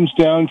it comes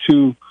down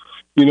to,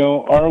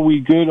 are we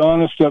good,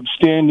 honest,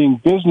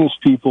 upstanding business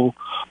people,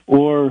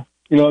 or,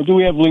 do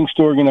we have links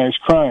to organized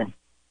crime?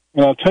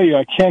 And I'll tell you,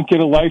 I can't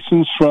get a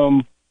license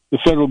from the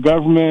federal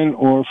government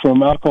or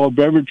from alcohol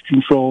beverage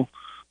control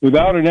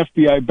without an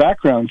FBI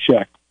background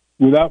check,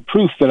 without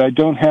proof that I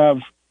don't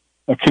have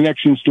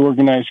connections to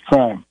organized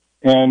crime.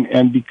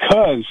 And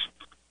because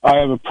I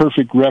have a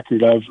perfect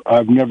record,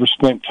 I've never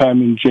spent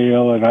time in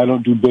jail, and I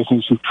don't do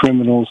business with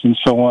criminals and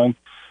so on,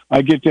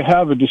 I get to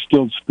have a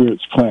distilled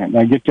spirits plant.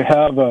 I get to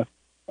have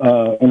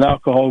an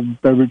alcohol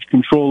beverage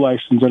control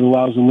license that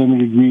allows a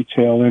limited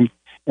retail. And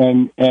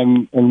and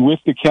with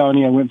the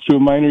county, I went through a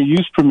minor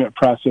use permit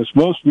process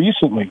most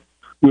recently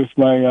with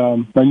my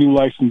my new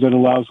license that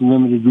allows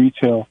limited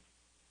retail.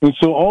 And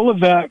so all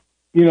of that,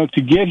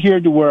 to get here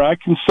to where I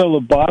can sell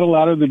a bottle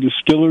out of the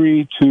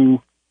distillery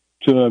to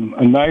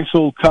a nice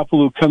old couple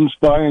who comes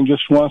by and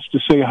just wants to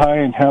say hi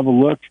and have a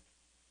look,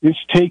 it's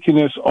taken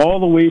us all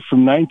the way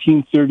from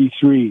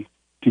 1933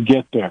 to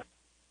get there.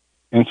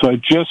 And so I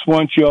just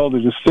want you all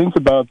to just think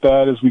about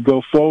that as we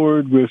go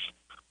forward with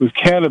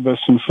cannabis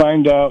and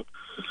find out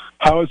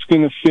how it's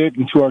going to fit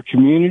into our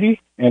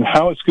community and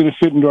how it's going to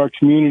fit into our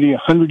community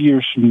 100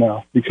 years from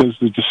now, because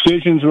the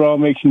decisions we're all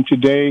making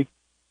today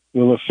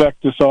will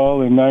affect us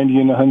all in 90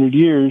 and 100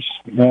 years,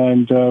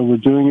 and we're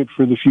doing it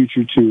for the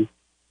future too.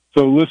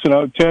 So listen,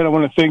 Ted, I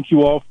want to thank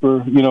you all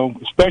for,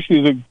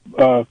 especially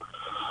the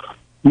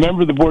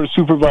member of the Board of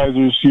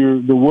Supervisors,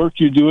 the work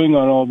you're doing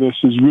on all this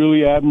is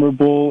really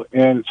admirable,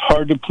 and it's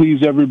hard to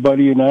please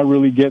everybody, and I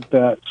really get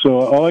that.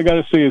 So all I got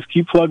to say is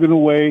keep plugging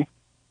away,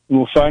 and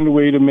we'll find a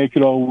way to make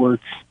it all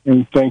work,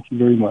 and thank you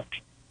very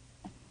much.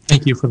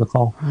 Thank you for the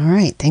call. All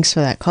right. Thanks for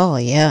that call.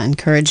 Yeah,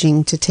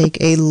 encouraging to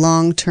take a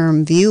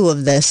long-term view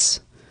of this,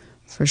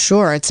 for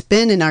sure. It's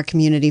been in our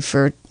community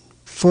for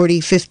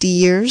 40, 50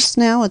 years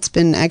now. It's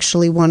been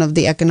actually one of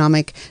the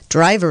economic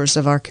drivers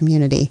of our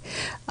community.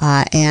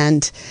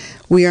 And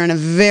we are in a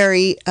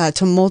very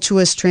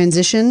tumultuous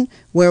transition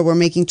where we're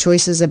making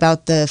choices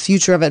about the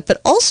future of it.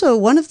 But also,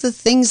 one of the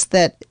things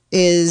that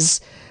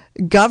is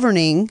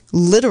governing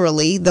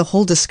literally the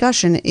whole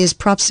discussion is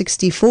Prop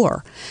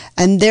 64.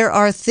 And there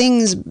are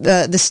things,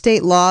 the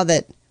state law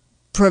that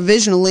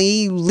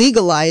provisionally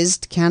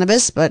legalized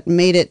cannabis but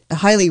made it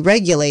highly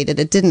regulated.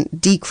 It didn't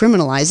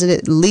decriminalize it.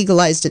 It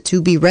legalized it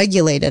to be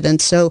regulated.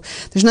 And so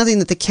there's nothing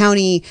that the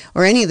county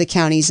or any of the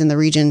counties in the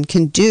region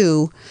can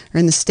do or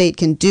in the state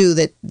can do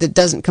that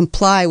doesn't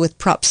comply with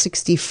Prop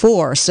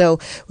 64. So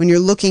when you're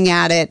looking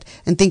at it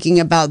and thinking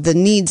about the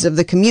needs of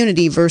the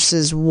community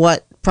versus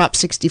what Prop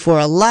 64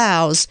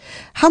 allows,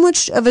 how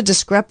much of a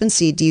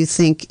discrepancy do you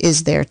think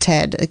is there,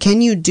 Ted? Can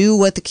you do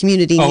what the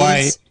community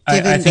needs,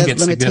 given I think the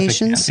it's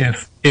limitations?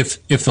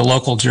 If the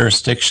local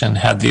jurisdiction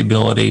had the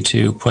ability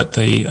to put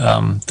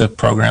the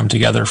program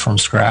together from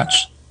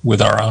scratch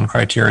with our own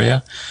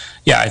criteria,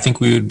 I think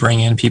we would bring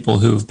in people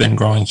who've been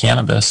growing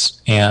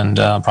cannabis and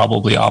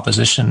probably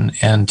opposition,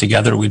 and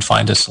together we'd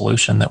find a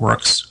solution that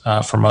works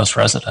for most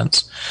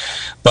residents.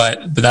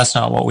 But that's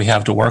not what we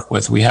have to work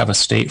with. We have a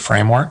state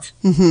framework,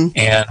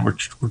 and we're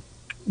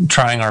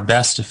trying our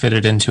best to fit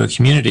it into a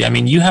community. I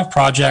mean, you have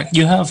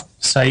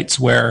sites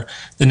where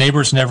the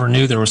neighbors never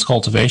knew there was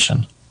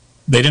cultivation.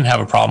 They didn't have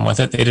a problem with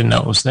it. They didn't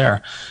know it was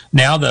there.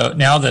 Now that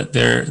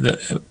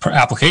the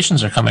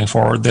applications are coming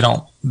forward, they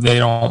don't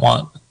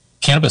want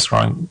cannabis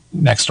growing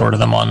next door to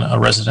them on a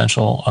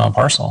residential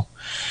parcel,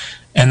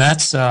 and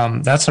that's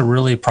a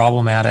really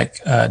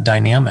problematic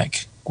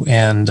dynamic.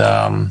 And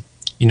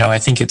I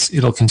think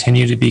it'll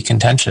continue to be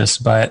contentious.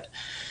 But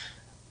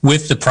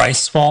with the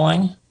price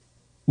falling,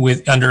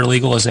 under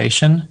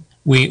legalization,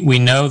 we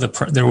know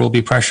there will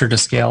be pressure to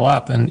scale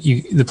up, and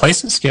the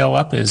place to scale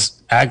up is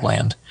ag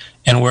land,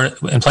 and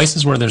in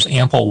places where there's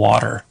ample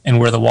water and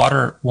where the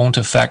water won't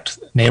affect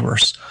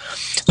neighbors.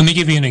 Let me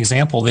give you an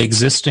example. The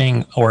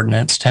existing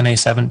ordinance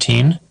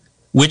 10A17,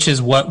 which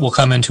is what will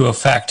come into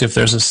effect if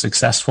there's a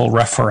successful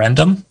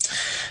referendum,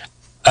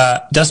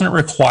 doesn't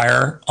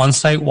require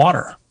on-site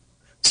water.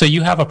 So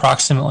you have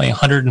approximately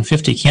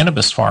 150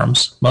 cannabis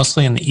farms,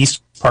 mostly in the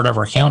east part of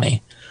our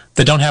county,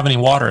 that don't have any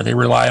water. They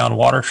rely on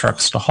water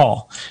trucks to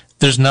haul.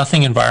 There's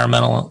nothing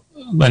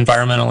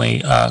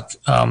environmentally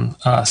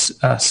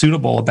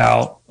suitable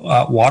about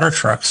water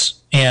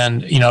trucks.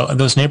 And,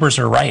 those neighbors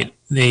are right.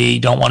 They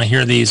don't want to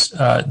hear these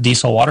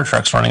diesel water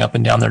trucks running up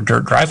and down their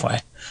dirt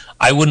driveway.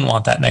 I wouldn't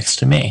want that next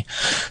to me.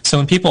 So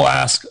when people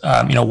ask,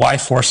 why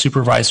forest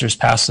supervisors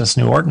pass this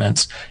new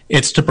ordinance,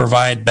 it's to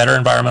provide better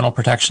environmental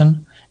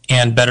protection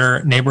and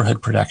better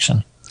neighborhood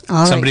protection.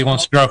 Somebody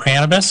wants to grow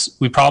cannabis.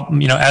 We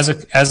probably,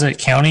 as a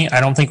county,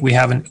 I don't think we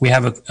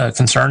have a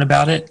concern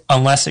about it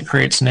unless it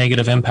creates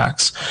negative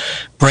impacts.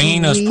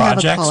 Bringing those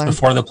projects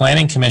before the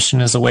Planning Commission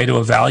is a way to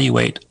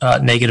evaluate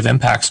negative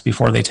impacts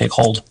before they take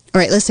hold. All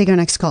right, let's take our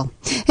next call.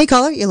 Hey,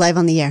 caller, you're live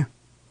on the air.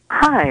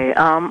 Hi,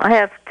 I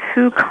have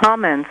two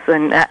comments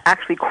and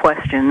actually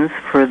questions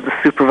for the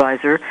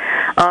supervisor.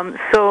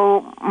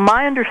 So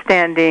my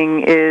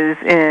understanding is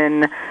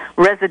in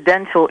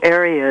residential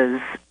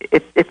areas,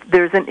 if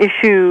there's an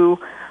issue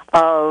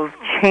of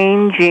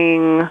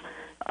changing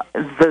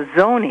the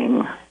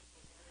zoning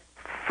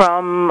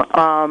from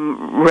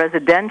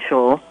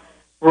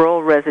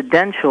rural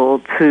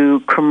residential to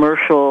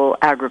commercial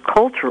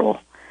agricultural,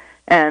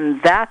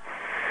 and that's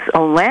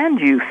a land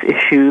use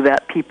issue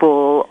that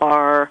people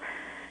are,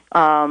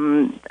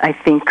 I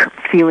think,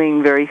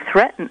 feeling very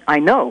threatened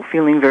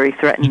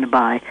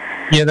by.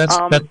 Yeah, that's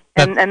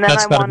and then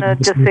I want to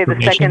just say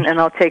the second, and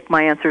I'll take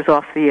my answers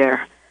off the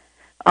air.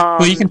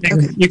 Well, you can take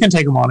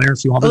them on air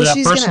if you want. Well,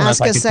 she's going to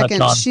ask a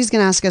second. She's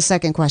going to ask a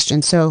second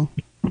question. So,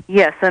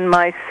 yes, and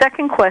my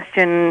second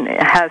question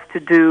has to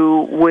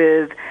do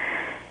with: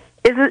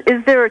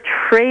 is there a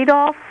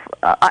trade-off?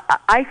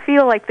 I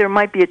feel like there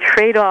might be a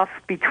trade-off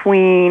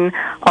between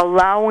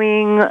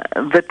allowing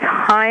the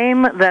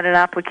time that an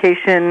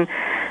application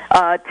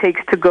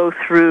takes to go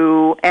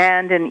through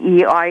and an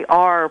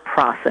EIR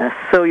process.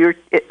 So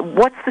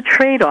what's the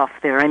trade-off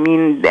there? I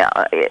mean,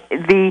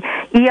 the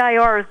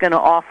EIR is going to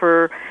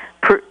offer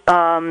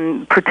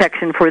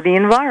protection for the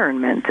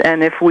environment,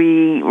 and if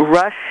we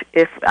rush,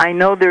 I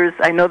know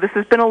this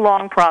has been a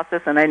long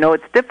process, and I know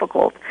it's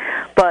difficult,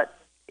 but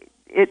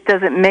it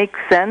doesn't make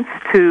sense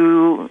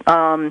to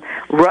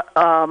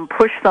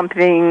push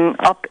something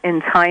up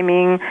in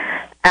timing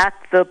at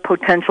the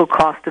potential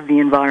cost of the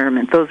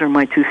environment. Those are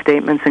my two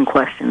statements and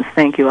questions.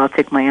 Thank you. I'll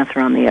take my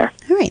answer on the air.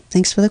 All right.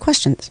 Thanks for the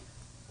questions.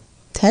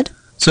 Ted?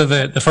 So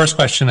the first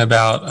question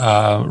about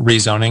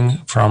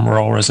rezoning from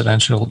rural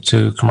residential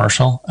to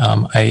commercial,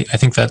 I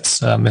think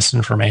that's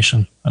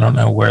misinformation. I don't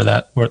know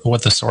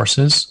what the source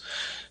is,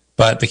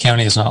 but the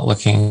county is not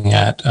looking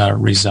at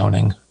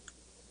rezoning.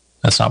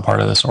 That's not part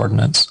of this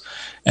ordinance.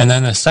 And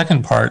then the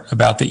second part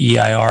about the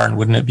EIR and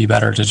wouldn't it be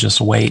better to just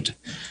wait?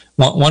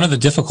 One of the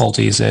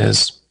difficulties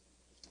is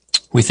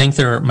we think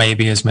there may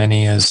be as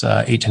many as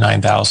 8,000 to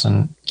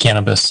 9,000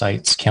 cannabis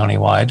sites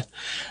countywide.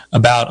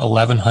 About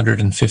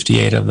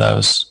 1,158 of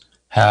those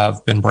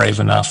have been brave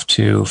enough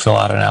to fill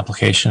out an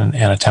application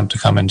and attempt to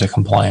come into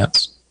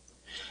compliance.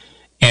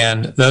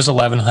 And those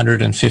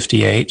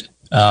 1,158,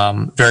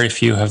 very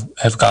few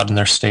have gotten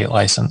their state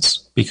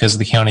license because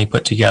the county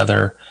put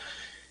together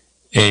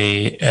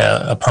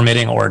a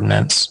permitting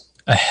ordinance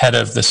ahead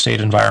of the state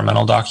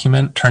environmental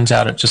document. Turns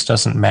out it just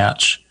doesn't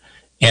match.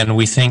 And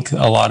we think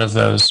a lot of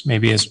those,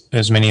 maybe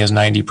as many as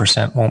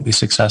 90%, won't be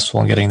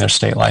successful in getting their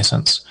state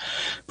license.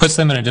 Puts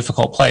them in a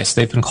difficult place.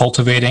 They've been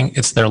cultivating.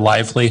 It's their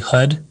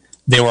livelihood.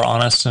 They were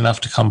honest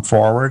enough to come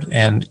forward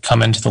and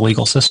come into the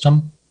legal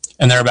system,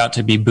 and they're about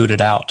to be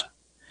booted out.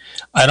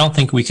 I don't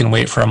think we can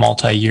wait for a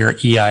multi-year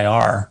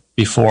EIR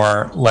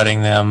before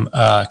letting them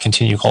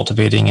continue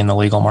cultivating in the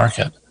legal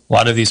market. A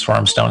lot of these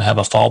farms don't have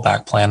a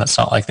fallback plan. It's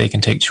not like they can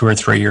take 2 or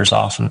 3 years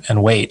off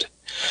and wait.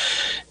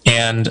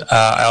 And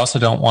I also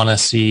don't want to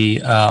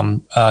see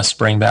us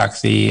bring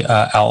back the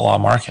outlaw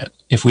market.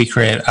 If we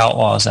create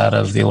outlaws out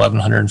of the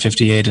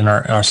 1,158 in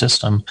our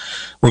system,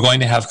 we're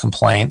going to have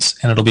complaints,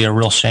 and it'll be a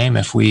real shame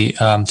if we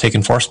take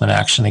enforcement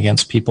action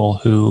against people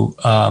who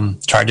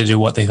tried to do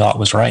what they thought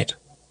was right,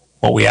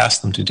 what we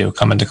asked them to do,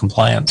 come into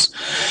compliance.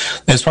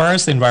 As far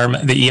as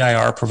the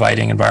EIR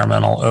providing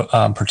environmental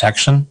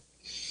protection,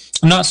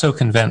 I'm not so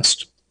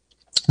convinced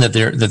that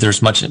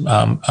there's much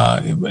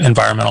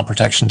environmental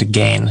protection to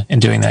gain in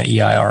doing that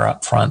EIR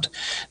up front.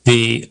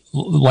 The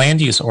land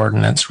use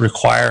ordinance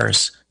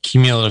requires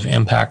cumulative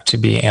impact to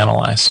be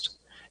analyzed,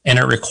 and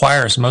it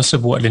requires most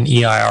of what an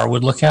EIR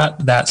would look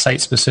at, that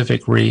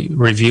site-specific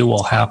review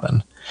will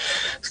happen.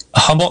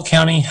 Humboldt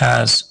County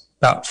has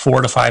about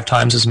 4 to 5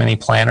 times as many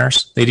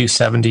planners. They do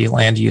 70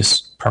 land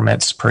use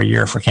permits per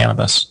year for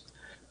cannabis.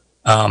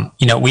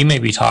 We may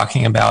be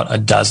talking about a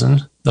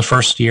dozen the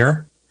first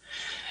year,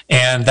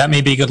 and that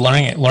may be a good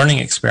learning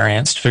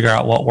experience to figure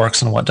out what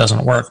works and what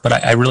doesn't work.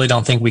 But I really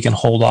don't think we can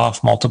hold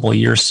off multiple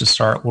years to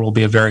start what will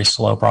be a very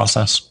slow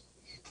process.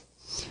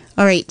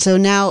 All right. So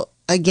now,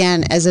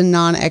 again, as a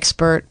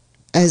non-expert,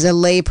 as a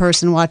lay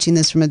person watching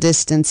this from a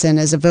distance and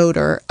as a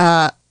voter,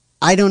 I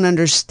don't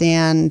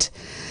understand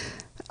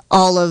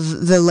all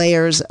of the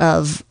layers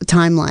of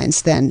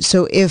timelines then.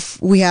 So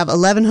if we have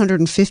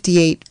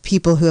 1,158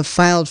 people who have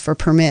filed for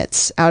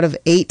permits out of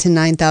 8,000 to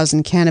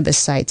 9,000 cannabis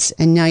sites,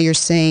 and now you're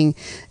saying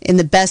in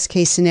the best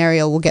case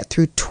scenario, we'll get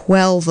through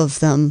 12 of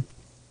them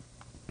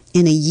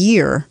in a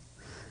year,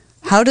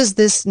 how does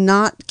this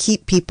not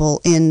keep people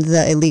in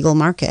the illegal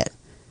market?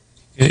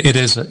 It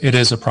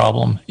is a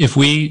problem. If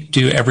we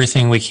do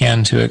everything we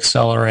can to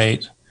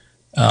accelerate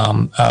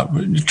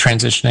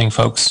transitioning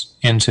folks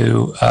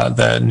into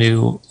the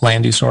new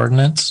land use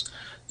ordinance,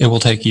 it will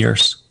take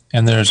years.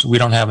 And we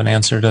don't have an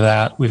answer to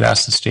that. We've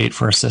asked the state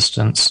for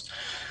assistance.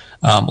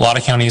 A lot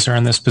of counties are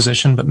in this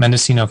position, but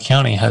Mendocino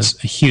County has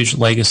a huge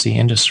legacy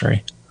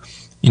industry.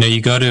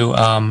 You go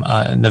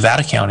to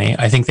Nevada County,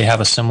 I think they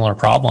have a similar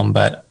problem,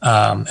 but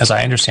as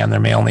I understand, there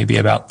may only be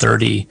about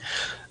 30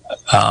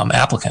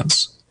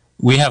 applicants.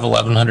 We have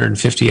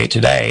 1,158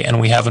 today,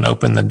 and we haven't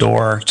opened the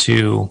door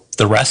to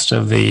the rest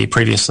of the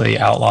previously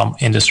outlaw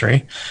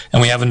industry,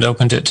 and we haven't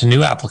opened it to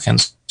new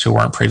applicants who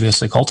weren't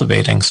previously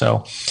cultivating.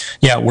 So,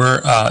 yeah,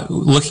 we're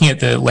looking at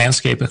the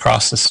landscape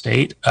across the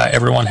state.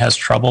 Everyone has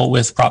trouble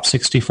with Prop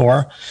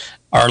 64.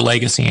 Our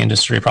legacy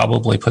industry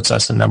probably puts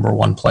us in number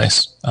 1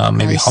 place.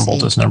 Maybe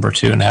Humboldt is number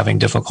 2 and having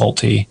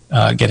difficulty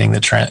getting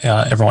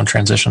everyone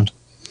transitioned.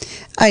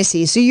 I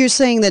see. So you're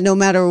saying that no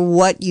matter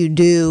what you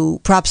do,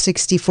 Prop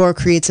 64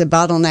 creates a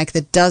bottleneck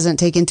that doesn't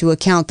take into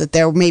account that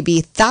there may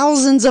be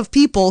thousands of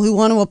people who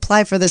want to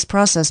apply for this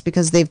process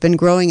because they've been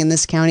growing in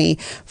this county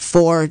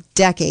for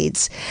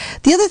decades.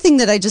 The other thing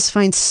that I just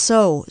find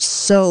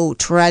so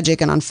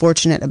tragic and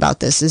unfortunate about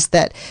this is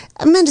that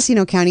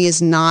Mendocino County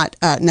is not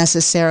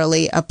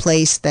necessarily a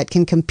place that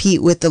can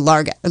compete with the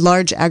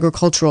large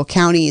agricultural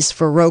counties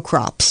for row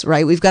crops,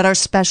 right? We've got our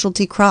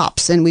specialty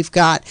crops, and we've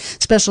got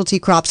specialty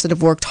crops that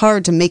have worked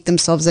hard to make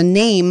themselves a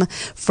name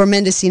for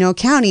Mendocino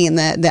County, and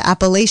the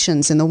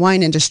Appalachians and the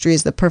wine industry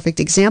is the perfect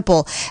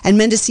example. And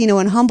Mendocino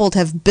and Humboldt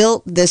have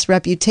built this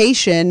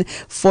reputation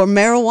for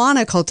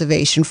marijuana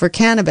cultivation, for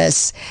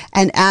cannabis.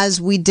 And as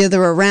we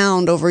dither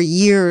around over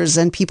years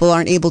and people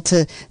aren't able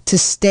to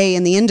stay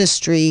in the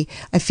industry,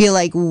 I feel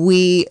like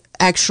we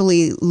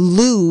actually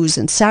lose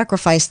and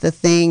sacrifice the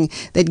thing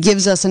that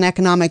gives us an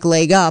economic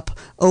leg up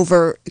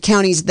over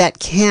counties that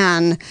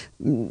can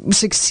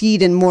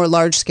succeed in more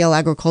large-scale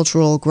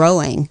agricultural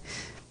growing.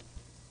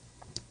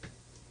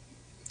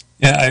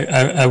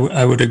 Yeah,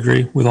 I would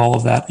agree with all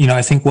of that.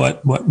 I think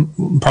what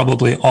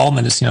probably all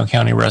Mendocino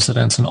County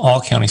residents and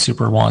all county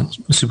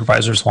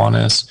supervisors want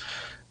is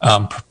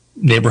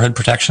neighborhood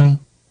protection,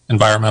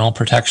 environmental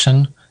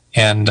protection,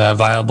 and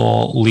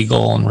viable,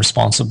 legal, and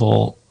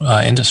responsible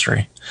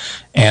industry.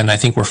 And I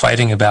think we're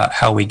fighting about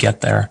how we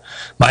get there.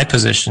 My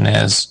position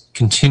is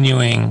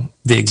continuing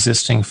the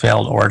existing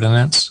failed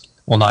ordinance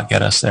will not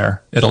get us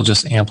there. It'll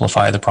just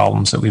amplify the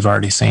problems that we've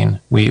already seen.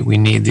 We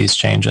need these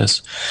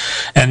changes.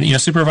 And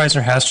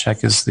Supervisor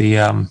Haschek is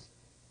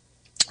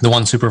the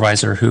one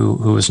supervisor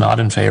who is not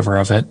in favor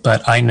of it,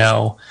 but I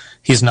know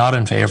he's not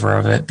in favor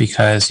of it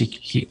because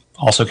he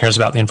also cares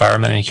about the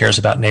environment and he cares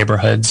about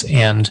neighborhoods,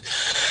 and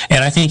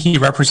I think he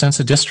represents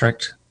a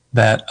district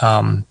that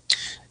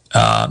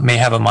may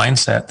have a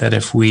mindset that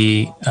if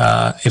we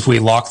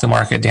lock the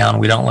market down,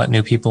 we don't let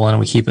new people in,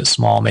 we keep it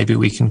small, maybe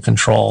we can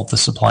control the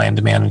supply and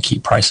demand and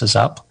keep prices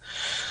up.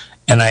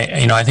 And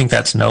I think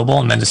that's noble.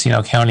 And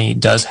Mendocino County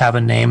does have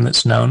a name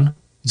that's known,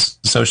 it's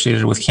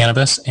associated with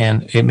cannabis,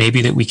 and it may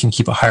be that we can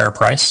keep a higher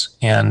price.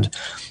 And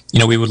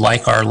we would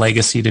like our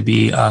legacy to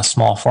be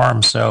small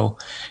farms. So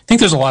I think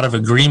there's a lot of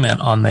agreement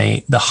on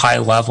the high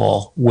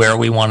level where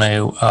we want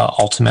to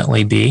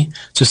ultimately be.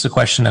 It's just a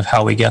question of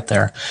how we get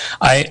there.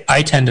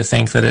 I tend to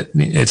think that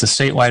it's a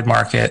statewide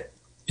market,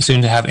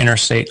 soon to have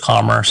interstate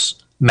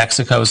commerce.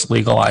 Mexico's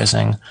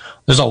legalizing.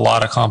 There's a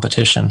lot of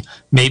competition.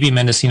 Maybe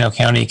Mendocino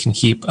County can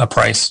keep a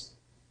price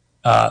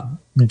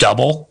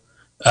double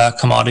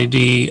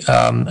commodity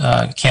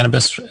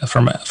cannabis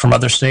from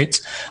other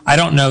states. I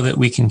don't know that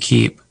we can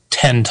keep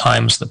 10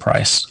 times the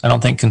price. I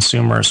don't think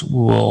consumers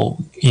will,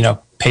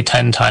 pay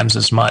 10 times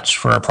as much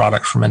for a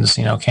product from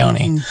Mendocino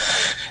County.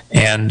 Mm-hmm.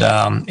 And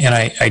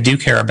I do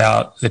care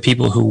about the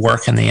people who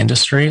work in the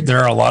industry. There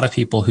are a lot of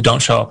people who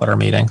don't show up at our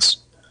meetings,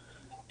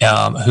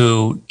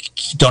 who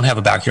don't have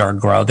a backyard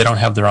grow. They don't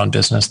have their own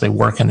business. They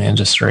work in the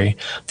industry.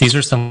 These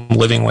are some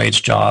living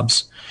wage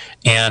jobs.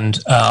 And,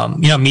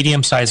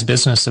 medium-sized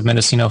business of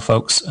Mendocino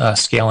folks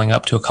scaling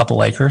up to a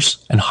couple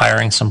acres and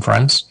hiring some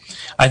friends.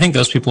 I think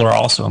those people are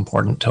also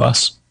important to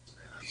us.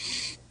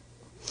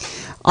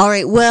 All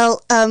right.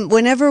 Well,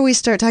 whenever we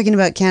start talking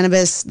about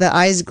cannabis, the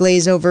eyes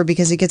glaze over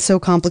because it gets so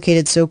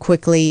complicated so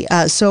quickly.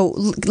 So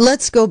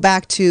let's go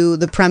back to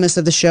the premise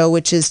of the show,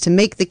 which is to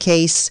make the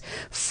case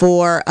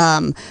for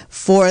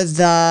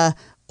the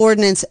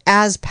ordinance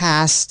as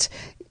passed.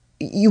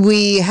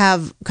 We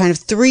have kind of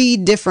three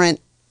different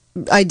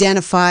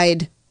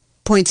identified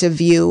points of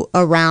view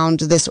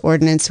around this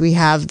ordinance. We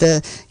have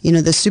the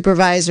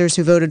supervisors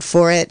who voted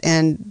for it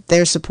and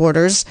their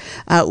supporters.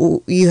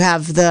 You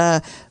have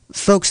the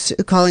folks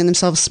calling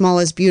themselves Small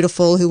is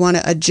Beautiful who want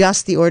to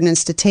adjust the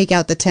ordinance to take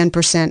out the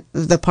 10%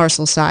 of the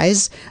parcel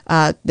size,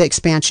 the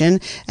expansion.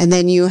 And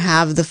then you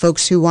have the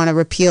folks who want to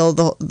repeal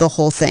the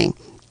whole thing.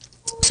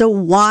 So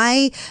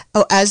why,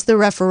 as the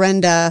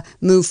referenda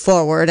move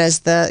forward,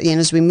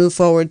 as we move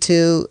forward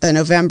to a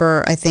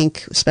November, I think,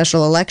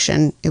 special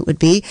election, it would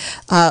be,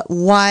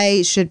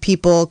 why should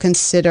people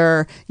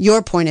consider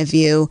your point of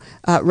view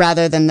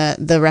rather than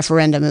the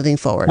referendum moving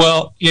forward?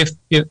 Well, if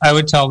I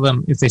would tell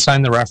them if they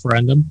sign the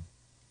referendum,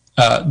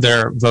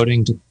 they're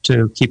voting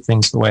to keep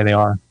things the way they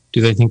are.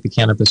 Do they think the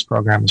cannabis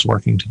program is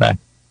working today?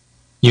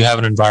 You have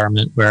an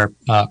environment where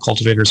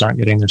cultivators aren't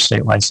getting their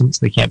state license.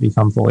 They can't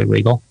become fully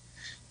legal.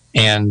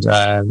 And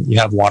you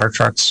have water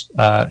trucks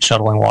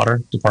shuttling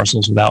water to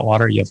parcels without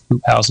water. You have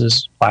hoop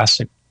houses,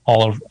 plastic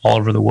all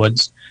over the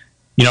woods.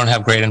 You don't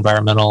have great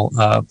environmental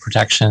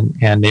protection,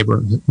 and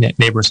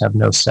neighbors have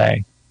no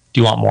say.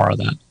 Do you want more of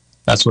that?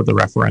 That's what the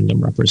referendum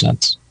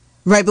represents.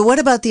 Right, but what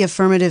about the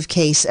affirmative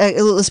case?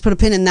 Let's put a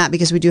pin in that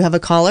because we do have a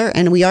caller,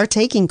 and we are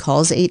taking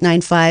calls.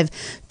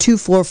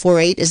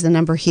 895-2448 is the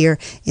number here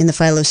in the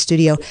Philo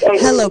studio.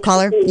 Hello,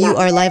 caller. You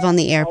are live on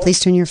the air.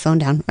 Please turn your phone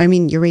down.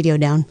 Your radio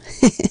down.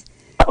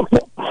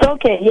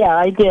 Okay, yeah,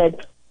 I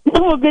did.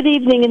 Oh, good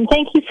evening, and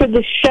thank you for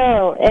the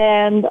show.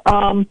 And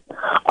I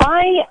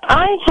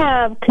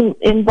have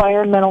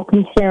environmental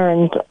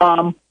concerns.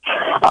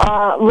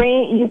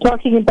 You're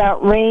talking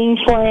about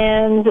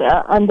rangelands.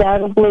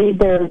 Undoubtedly,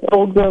 there's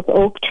old-growth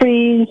oak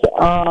trees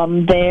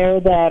there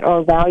that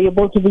are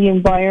valuable to the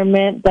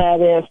environment. That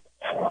if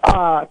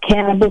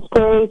cannabis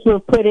grows were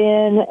put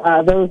in,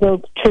 those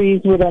oak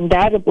trees would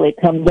undoubtedly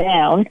come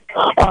down.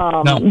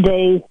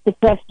 They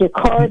sequester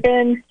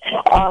carbon,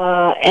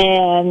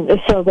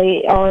 and so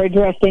they are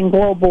addressing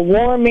global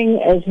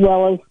warming as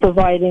well as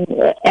providing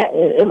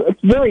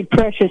very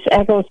precious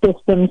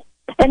ecosystems.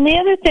 And the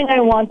other thing I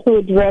want to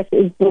address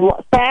is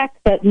the fact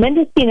that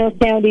Mendocino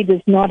County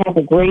does not have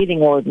a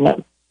grading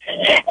ordinance.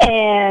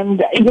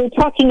 And you're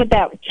talking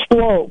about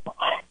slope.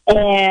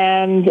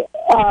 And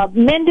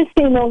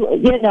Mendocino,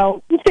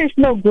 if there's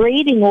no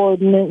grading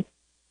ordinance,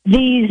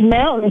 these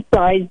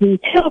mountainsides, these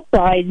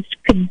hillsides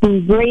could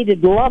be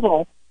graded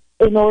level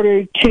in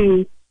order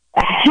to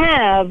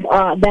have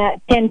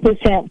that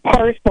 10%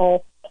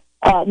 parcel,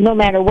 no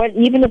matter what,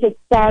 even if it's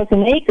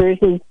 1,000 acres,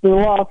 as the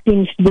law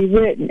seems to be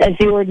written, as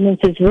the ordinance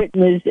is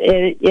written, as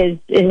it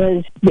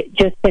has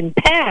just been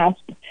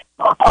passed,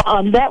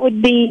 that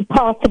would be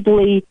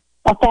possibly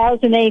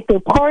 1,000-acre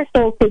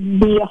parcel could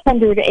be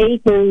 100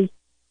 acres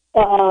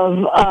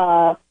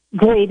of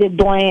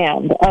graded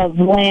land, of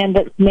land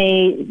that's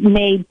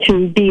made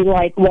to be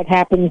like what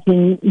happens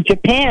in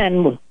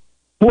Japan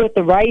with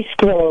the rice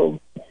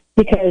grove,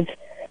 because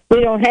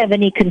we don't have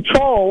any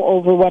control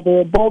over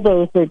whether a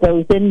bulldozer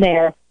goes in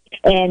there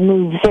and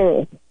moves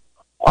earth.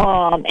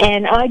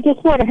 And I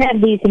just want to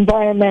have these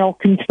environmental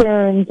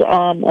concerns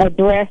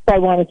addressed. I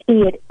want to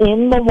see it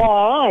in the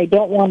law. I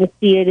don't want to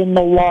see it in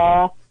the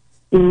law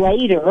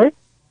later.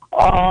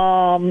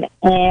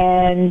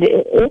 And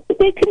it's a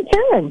big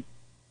concern.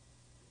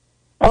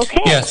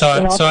 Okay. Yeah, so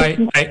I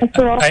can...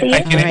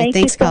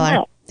 Thanks,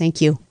 caller.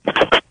 Thank you.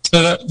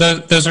 So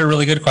those are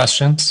really good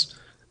questions.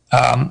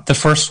 The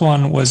first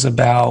one was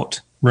about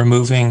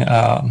removing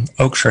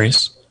oak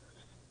trees.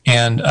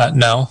 And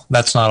no,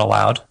 that's not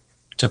allowed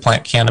to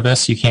plant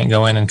cannabis. You can't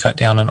go in and cut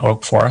down an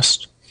oak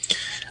forest.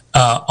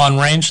 On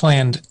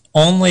rangeland,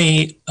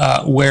 only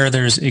where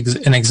there's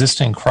an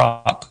existing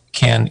crop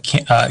can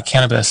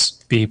cannabis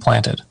be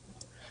planted.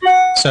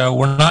 So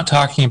we're not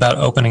talking about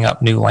opening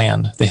up new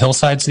land. The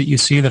hillsides that you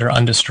see that are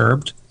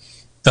undisturbed,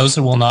 those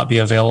will not be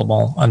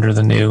available under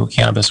the new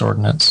cannabis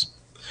ordinance.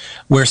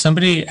 Where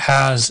somebody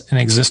has an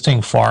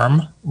existing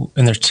farm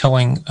and they're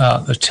tilling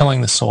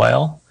the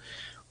soil,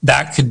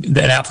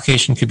 an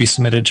application could be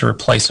submitted to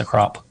replace a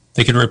crop.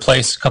 They could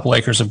replace a couple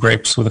acres of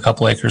grapes with a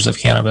couple acres of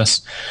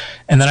cannabis.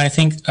 And then I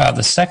think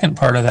the second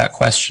part of that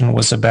question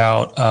was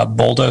about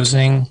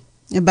bulldozing.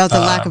 About the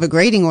lack of a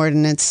grading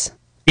ordinance.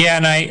 Yeah,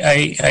 and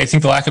I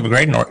think the lack of a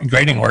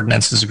grading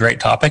ordinance is a great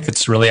topic.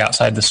 It's really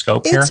outside the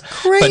scope here. It's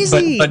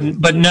crazy.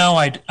 But no,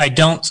 I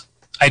don't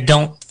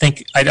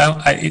think a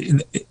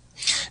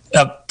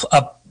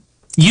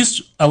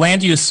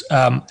land use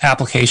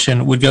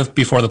application would go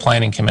before the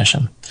planning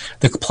commission.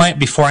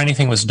 Before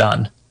anything was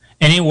done.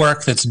 Any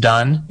work that's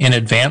done in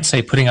advance,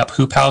 say putting up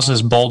hoop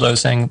houses,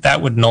 bulldozing,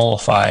 that would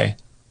nullify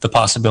the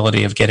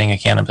possibility of getting a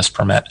cannabis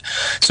permit.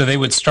 So they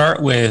would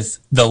start with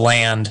the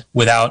land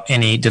without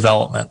any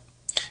development.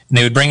 And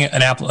they would bring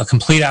a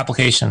complete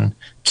application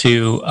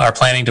to our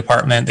planning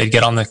department. They'd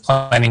get on the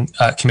planning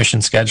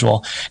commission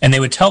schedule, and they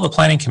would tell the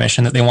planning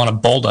commission that they want to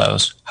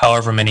bulldoze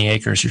however many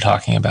acres you're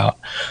talking about.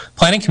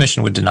 Planning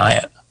commission would deny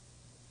it.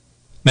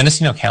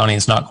 Mendocino County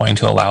is not going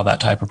to allow that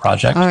type of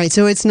project. All right,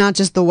 so it's not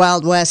just the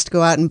Wild West,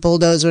 go out and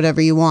bulldoze whatever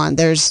you want.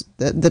 There's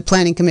the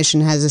planning commission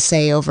has a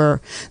say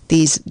over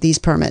these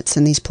permits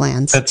and these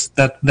plans. That's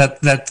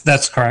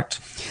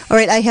correct. All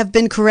right, I have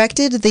been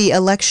corrected. The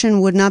election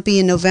would not be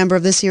in November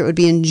of this year. It would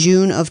be in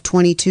June of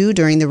 22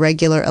 during the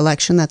regular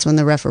election. That's when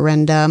the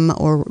referendum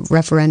or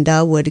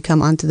referenda would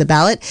come onto the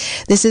ballot.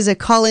 This is a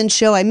call-in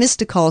show. I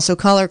missed a call, so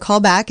caller, call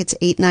back. It's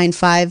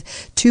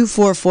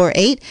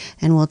 895-2448,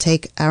 and we'll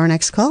take our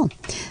next call.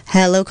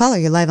 Hello, caller.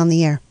 You're live on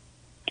the air.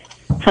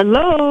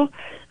 Hello.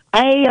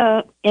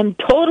 I am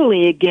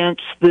totally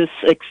against this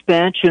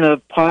expansion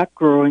of pot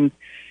growing.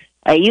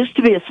 I used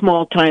to be a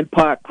small-time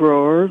pot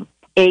grower,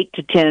 8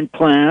 to 10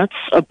 plants,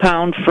 a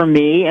pound for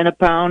me and a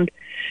pound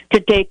to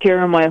take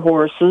care of my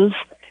horses.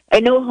 I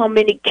know how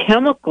many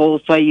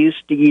chemicals I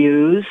used to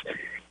use,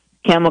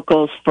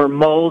 chemicals for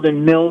mold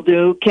and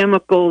mildew,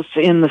 chemicals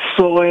in the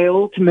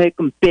soil to make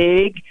them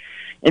big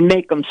and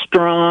make them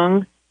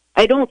strong.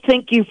 I don't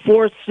think you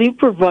forest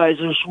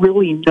supervisors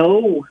really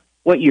know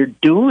what you're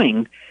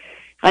doing.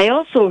 I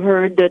also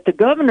heard that the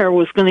governor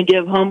was going to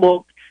give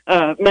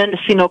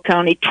Mendocino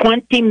County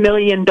 $20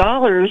 million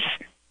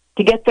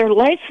to get their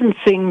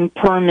licensing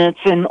permits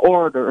in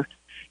order.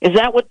 Is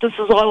that what this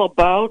is all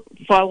about?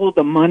 Follow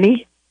the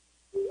money?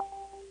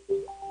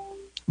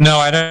 No,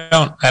 I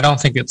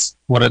don't think it's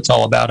what it's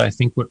all about. I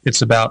think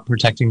it's about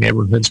protecting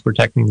neighborhoods,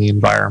 protecting the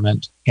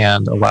environment,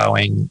 and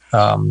allowing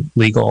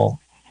legal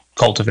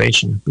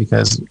cultivation,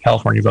 because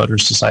California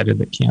voters decided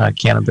that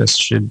cannabis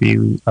should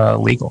be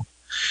legal.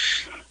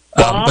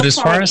 Well, But as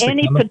far as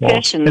any the chemicals,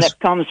 petition that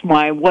comes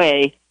my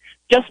way,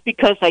 just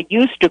because I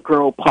used to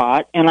grow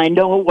pot and I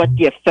know what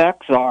the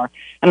effects are,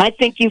 and I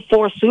think you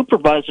 4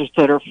 supervisors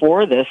that are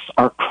for this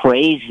are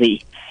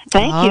crazy.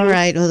 Thank you. All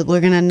right. Well,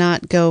 we're going to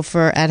not go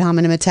for ad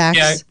hominem attacks.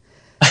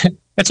 Yeah,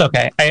 it's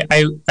okay.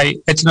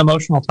 It's an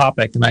emotional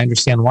topic, and I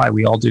understand why.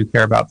 We all do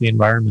care about the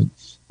environment.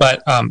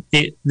 But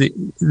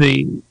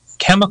the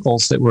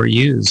chemicals that were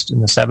used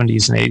in the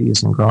 70s and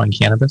 80s in growing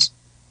cannabis,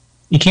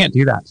 you can't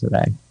do that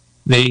today.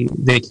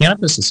 The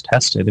cannabis is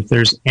tested. If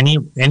there's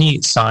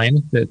any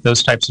sign that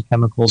those types of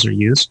chemicals are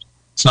used,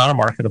 it's not a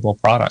marketable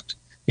product.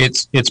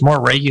 It's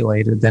more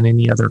regulated than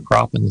any other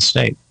crop in the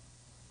state.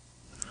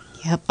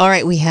 Yep. All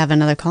right. We have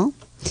another call.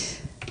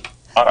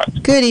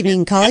 Good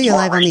evening, caller. You're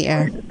live on the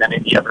air. Than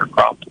any other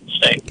crop in the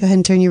state. Go ahead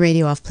and turn your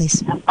radio off,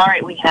 please. All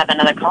right, we have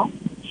another call.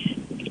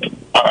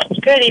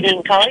 Good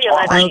evening, caller. You're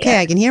live on the Okay, air.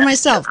 I can hear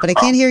myself, but I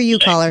can't hear you,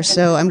 caller,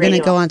 so I'm going to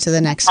go on to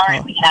the next All call.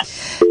 right, we have.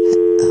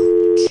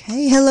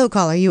 Okay. Hello,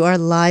 caller. You are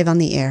live on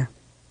the air.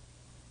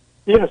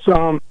 Yes,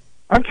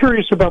 I'm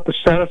curious about the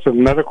status of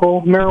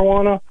medical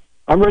marijuana.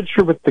 I'm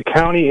registered with the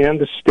county and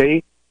the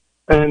state,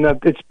 and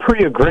it's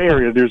pretty a gray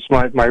area. There's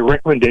my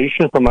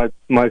recommendation from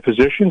my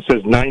physician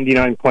says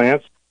 99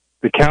 plants.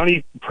 The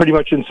county pretty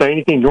much didn't say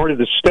anything, nor did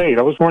the state.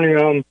 I was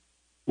wondering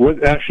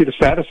what actually the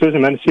status is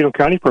in Mendocino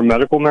County for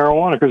medical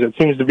marijuana, because it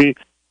seems to be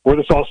where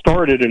this all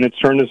started, and it's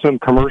turned into some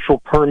commercial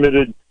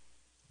permitted,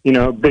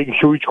 big,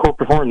 huge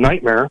corporate farm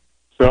nightmare.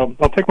 So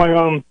I'll take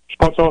my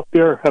spots off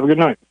there. Have a good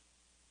night.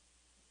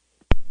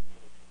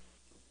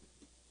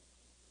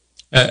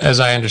 As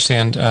I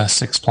understand,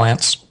 6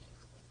 plants.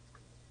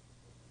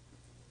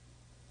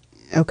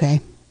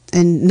 Okay.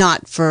 And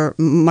not for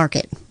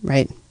market,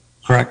 right?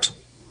 Correct.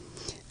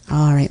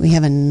 All right. We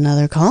have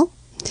another call.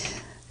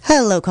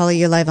 Hello, caller.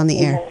 You're live on the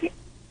air.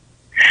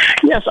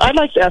 Yes, I'd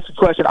like to ask a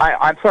question.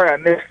 I'm sorry I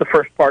missed the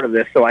first part of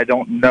this, so I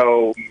don't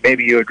know.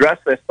 Maybe you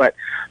addressed this, but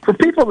for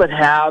people that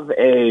have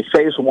a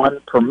Phase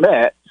 1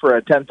 permit for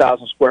a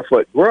 10,000 square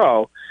foot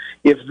grow,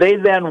 if they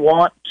then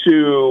want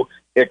to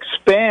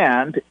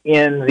expand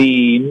in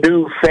the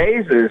new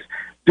phases,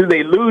 do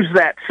they lose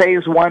that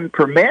Phase 1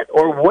 permit,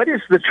 or what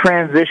is the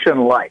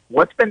transition like?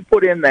 What's been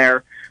put in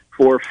there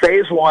for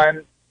Phase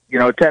 1,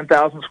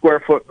 10,000 square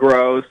foot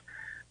grows,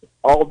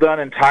 all done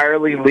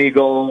entirely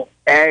legal,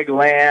 ag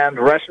land,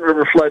 Russian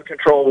River flood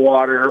control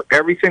water,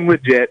 everything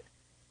legit.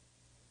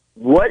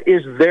 What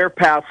is their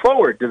path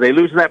forward? Do they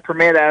lose that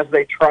permit as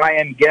they try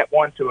and get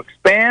one to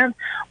expand,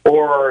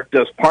 or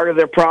does part of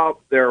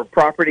their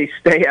property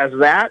stay as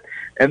that,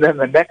 and then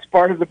the next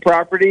part of the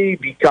property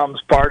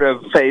becomes part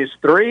of Phase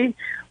 3?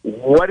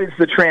 What is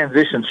the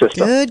transition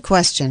system? Good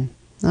question.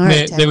 All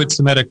right. They would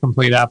submit a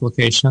complete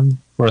application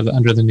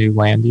under the new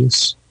land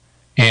use,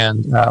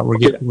 and we're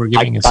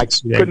giving a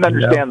 60-day. I couldn't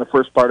understand the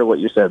first part of what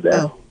you said there.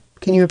 Oh,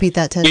 can you repeat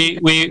that, Ted?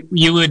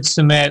 You would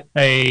submit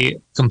a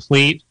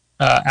complete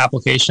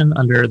application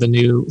under the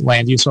new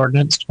land use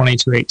ordinance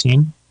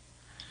 2218,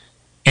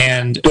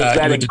 and does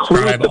that you would include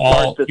describe the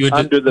all part that's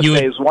under the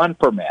Phase 1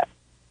 permit?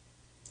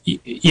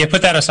 Yeah,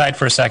 put that aside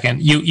for a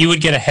second. You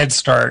would get a head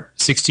start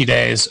 60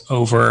 days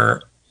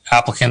over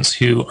applicants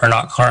who are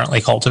not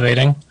currently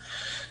cultivating,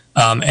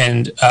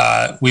 and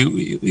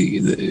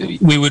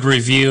we would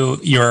review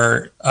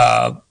your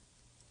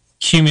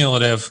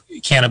cumulative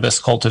cannabis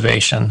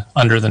cultivation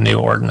under the new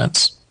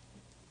ordinance.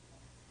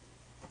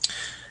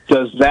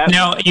 Does that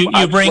now you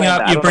bring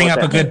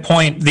up a good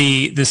point.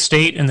 The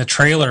state in the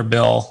trailer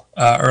bill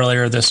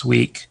earlier this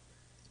week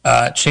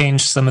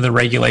changed some of the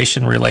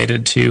regulation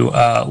related to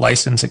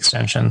license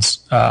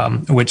extensions,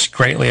 which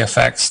greatly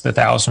affects the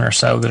 1,000 or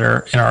so that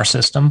are in our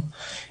system.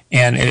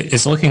 And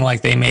it's looking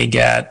like they may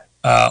get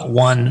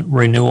one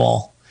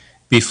renewal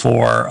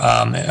before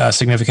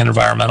significant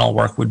environmental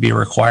work would be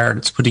required.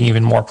 It's putting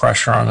even more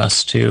pressure on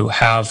us to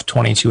have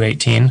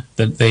 2218,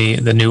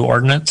 the new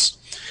ordinance.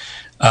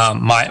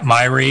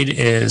 My read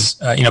is,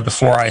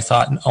 before I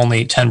thought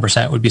only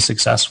 10% would be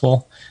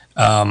successful.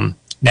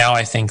 Now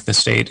I think the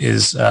state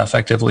is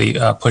effectively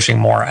pushing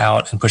more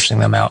out and pushing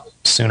them out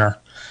sooner.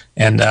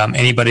 And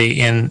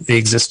anybody in the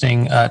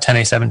existing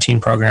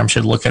 10A17 program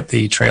should look at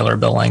the trailer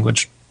bill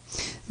language.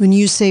 When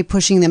you say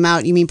pushing them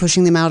out, you mean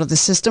pushing them out of the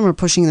system or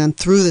pushing them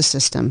through the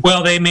system?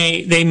 Well, they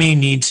may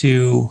need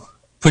to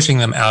pushing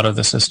them out of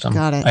the system.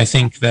 Got it. I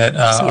think that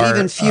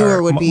even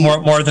fewer would be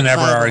more than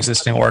ever. viable. Our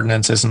existing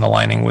ordinance isn't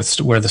aligning with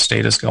where the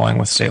state is going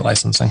with state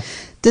licensing.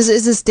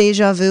 Is this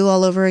deja vu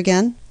all over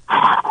again?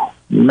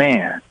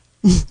 Man.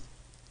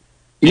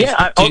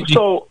 Yeah.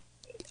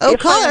 Oh,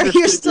 caller,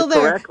 you're still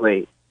there.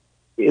 Correctly,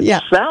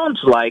 it sounds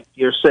like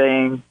you're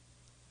saying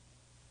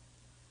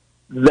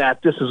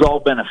that this has all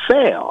been a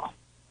fail.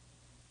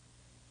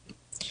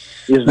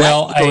 Is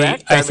that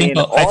correct? I think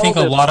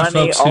a lot of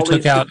folks who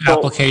took out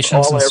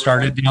applications and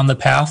started down the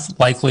path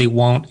likely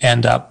won't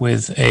end up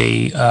with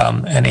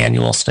an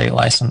annual state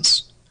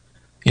license.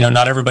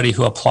 Not everybody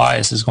who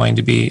applies is going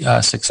to be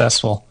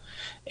successful.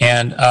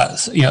 And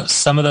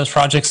some of those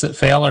projects that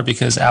fail are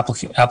because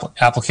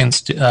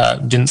applicants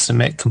didn't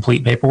submit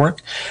complete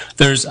paperwork.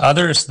 There's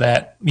others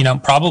that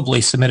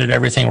probably submitted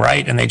everything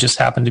right, and they just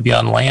happen to be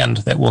on land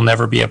that will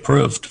never be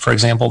approved. For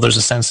example, there's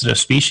a sensitive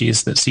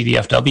species that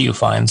CDFW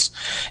finds,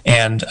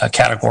 and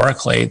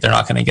categorically, they're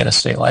not going to get a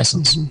state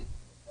license. Mm-hmm.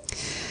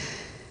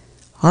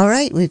 All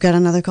right, we've got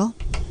another call.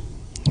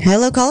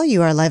 Hello, caller.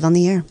 You are live on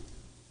the air.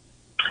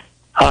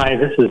 Hi,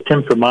 this is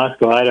Tim from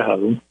Moscow,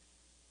 Idaho.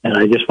 And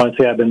I just want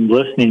to say I've been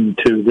listening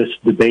to this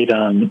debate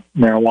on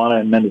marijuana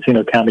in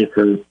Mendocino County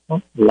for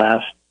the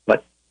last,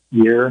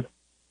 year.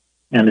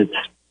 And it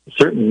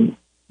certainly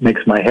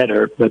makes my head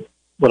hurt. But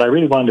what I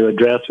really wanted to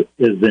address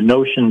is the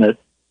notion that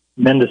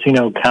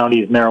Mendocino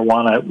County's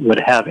marijuana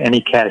would have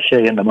any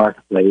cachet in the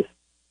marketplace.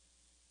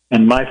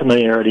 And my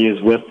familiarity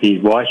is with the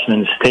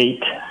Washington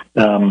State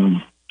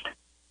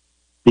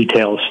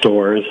retail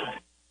stores.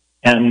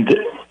 And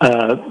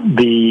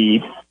the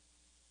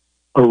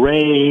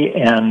array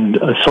and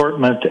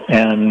assortment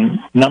and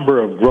number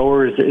of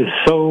growers is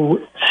so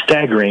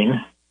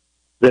staggering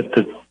that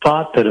the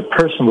thought that a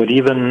person would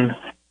even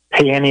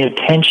pay any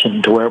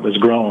attention to where it was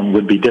grown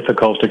would be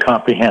difficult to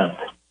comprehend.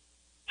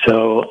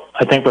 So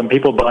I think when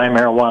people buy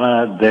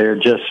marijuana, they're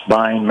just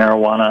buying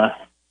marijuana,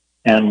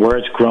 and where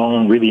it's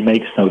grown really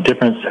makes no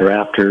difference. They're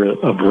after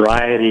a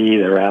variety,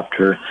 they're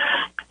after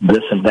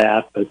this and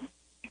that, but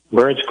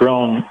where it's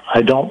grown,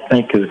 I don't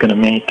think is going to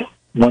make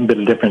one bit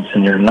of difference,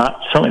 and you're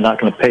certainly not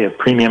going to pay a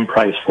premium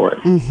price for it.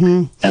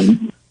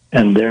 Mm-hmm.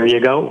 And there you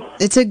go.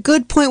 It's a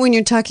good point when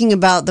you're talking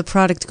about the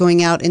product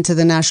going out into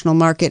the national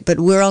market,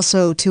 but we're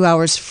also 2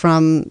 hours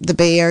from the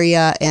Bay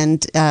Area,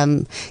 and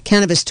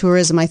cannabis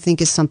tourism, I think,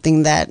 is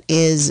something that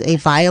is a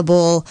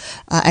viable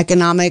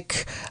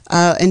economic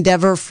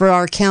endeavor for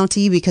our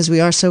county because we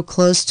are so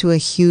close to a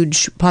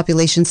huge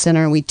population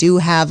center, and we do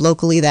have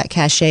locally that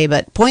cachet.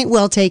 But point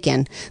well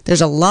taken. There's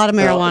a lot of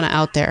marijuana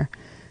out there.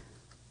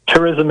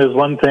 Tourism is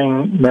one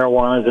thing,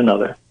 marijuana is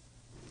another.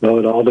 So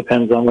it all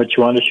depends on what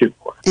you want to shoot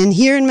for. And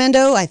here in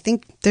Mendo, I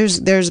think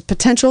there's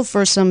potential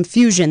for some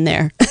fusion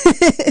there.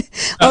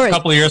 All right. A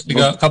couple of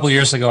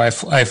years ago, I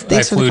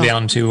flew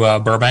down to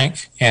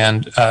Burbank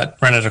and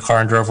rented a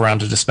car and drove around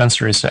to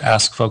dispensaries to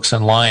ask folks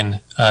in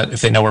line if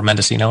they know where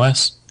Mendocino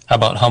is. How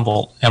about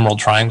Humboldt, Emerald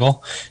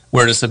Triangle?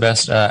 Where does the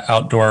best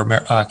outdoor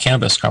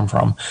cannabis come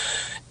from?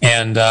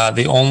 And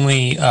the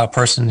only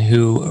person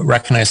who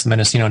recognized the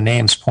Mendocino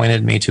names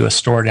pointed me to a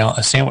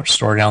sandwich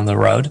store down the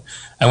road.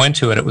 I went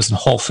to it. It was in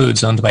Whole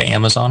Foods, owned by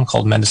Amazon,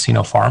 called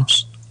Mendocino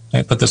Farms.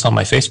 I put this on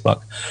my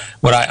Facebook.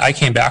 What I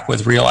came back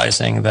with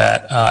realizing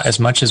that as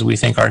much as we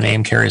think our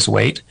name carries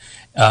weight,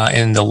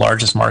 in the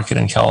largest market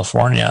in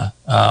California,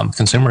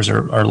 consumers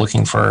are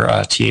looking for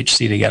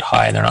THC to get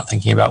high. They're not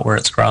thinking about where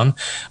it's grown.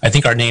 I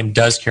think our name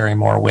does carry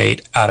more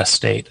weight out of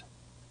state.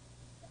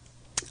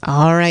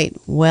 All right.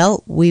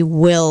 Well, we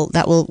will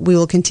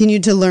continue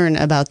to learn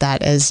about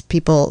that as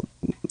people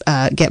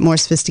get more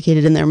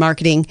sophisticated in their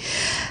marketing.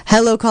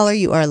 Hello, caller.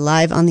 You are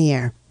live on the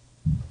air.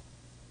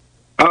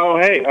 Oh,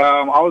 hey.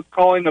 I was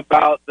calling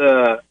about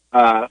the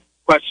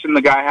question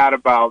the guy had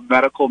about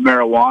medical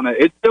marijuana.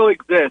 It still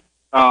exists.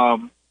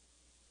 Prop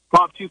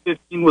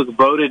 215 was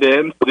voted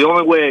in. So the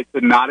only way it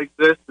could not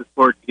exist is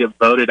for it to get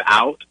voted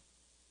out.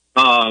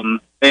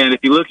 And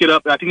if you look it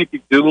up, I think if you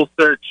Google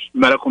search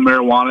medical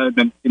marijuana in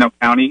Mendocino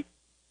County,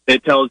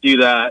 it tells you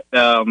that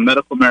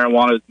medical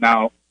marijuana is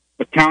now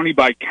a county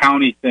by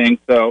county thing.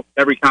 So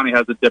every county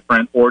has a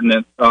different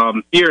ordinance.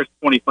 Here is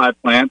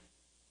 25 plants.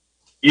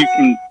 You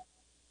can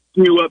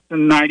do up to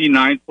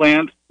 99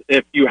 plants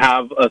if you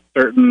have a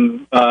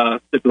certain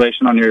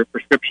stipulation on your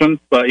prescription.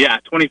 But yeah,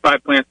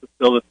 25 plants is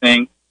still the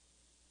thing.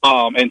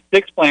 And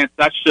 6 plants,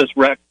 that's just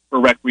for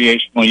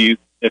recreational use.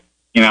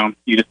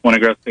 You just want to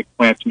grow 6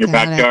 plants in your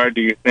backyard,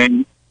 do your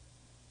thing.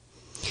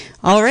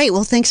 All right.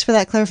 Well, thanks for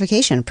that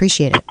clarification.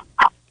 Appreciate it.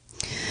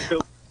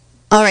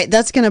 All right.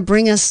 That's going to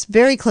bring us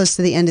very close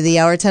to the end of the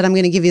hour. Ted, I'm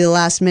going to give you the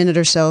last minute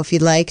or so if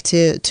you'd like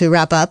to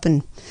wrap up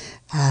and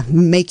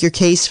make your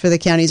case for the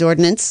county's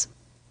ordinance.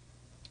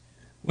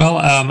 Well,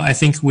 I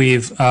think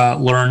we've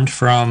learned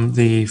from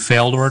the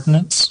failed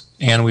ordinance,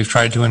 and we've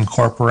tried to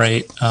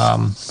incorporate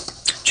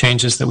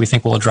changes that we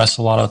think will address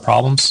a lot of the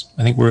problems.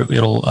 I think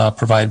it'll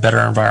provide better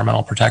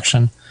environmental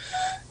protection.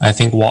 I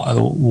think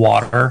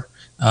water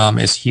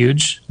is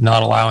huge,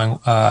 not allowing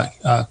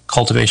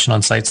cultivation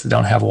on sites that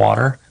don't have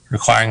water,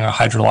 requiring a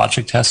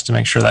hydrologic test to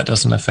make sure that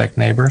doesn't affect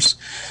neighbors.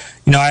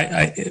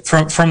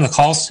 From the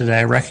calls today,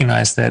 I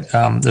recognize that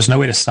there's no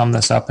way to sum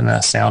this up in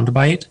a sound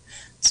bite.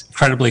 It's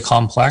incredibly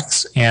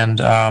complex, and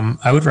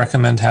I would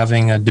recommend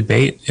having a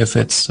debate if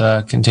it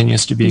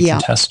continues to be a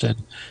contested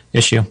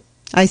issue.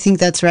 I think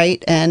that's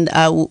right, and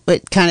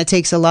it kind of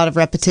takes a lot of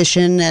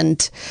repetition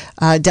and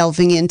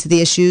delving into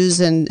the issues,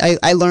 and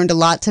I learned a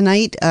lot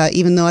tonight.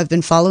 Even though I've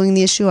been following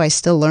the issue, I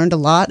still learned a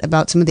lot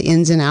about some of the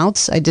ins and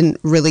outs. I didn't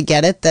really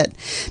get it, that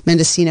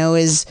Mendocino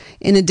is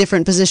in a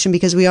different position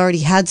because we already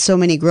had so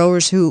many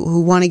growers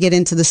who want to get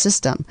into the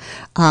system,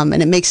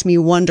 and it makes me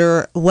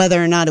wonder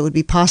whether or not it would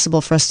be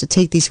possible for us to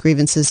take these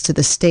grievances to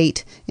the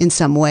state in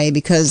some way,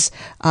 because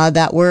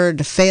that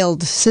word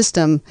failed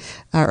system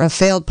or a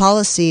failed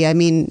policy, I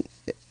mean,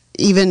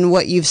 even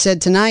what you've said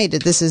tonight,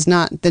 this is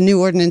not the new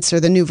ordinance, or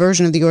the new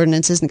version of the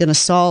ordinance isn't going to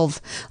solve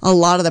a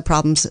lot of the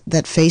problems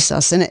that face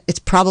us. And it's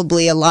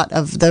probably a lot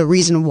of the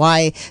reason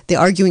why the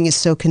arguing is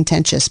so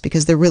contentious,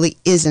 because there really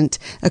isn't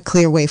a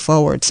clear way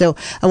forward. So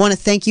I want to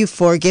thank you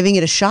for giving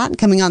it a shot and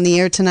coming on the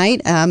air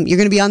tonight. You're going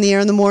to be on the air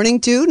in the morning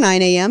too,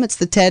 9 a.m. It's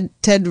the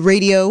TED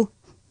radio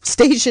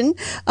station,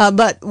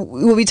 but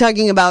we'll be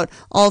talking about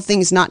all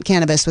things not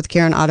cannabis with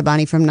Karen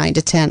Ottoboni from 9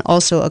 to 10,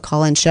 also a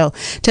call-in show.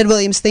 Ted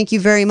Williams, thank you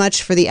very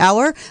much for the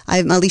hour.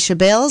 I'm Alicia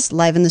Bales,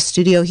 live in the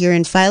studio here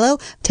in Philo.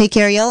 Take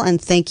care, y'all,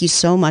 and thank you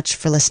so much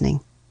for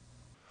listening.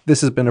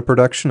 This has been a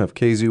production of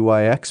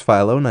KZYX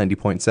Philo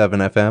 90.7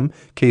 FM,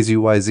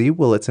 KZYZ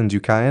Willits and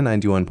Ukiah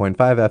 91.5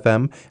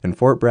 FM, and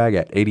Fort Bragg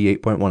at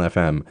 88.1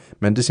 FM,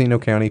 Mendocino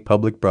County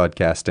Public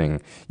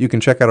Broadcasting. You can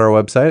check out our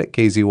website at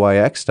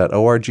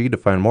kzyx.org to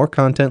find more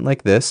content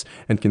like this,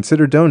 and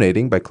consider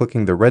donating by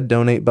clicking the red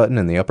donate button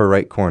in the upper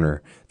right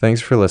corner. Thanks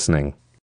for listening.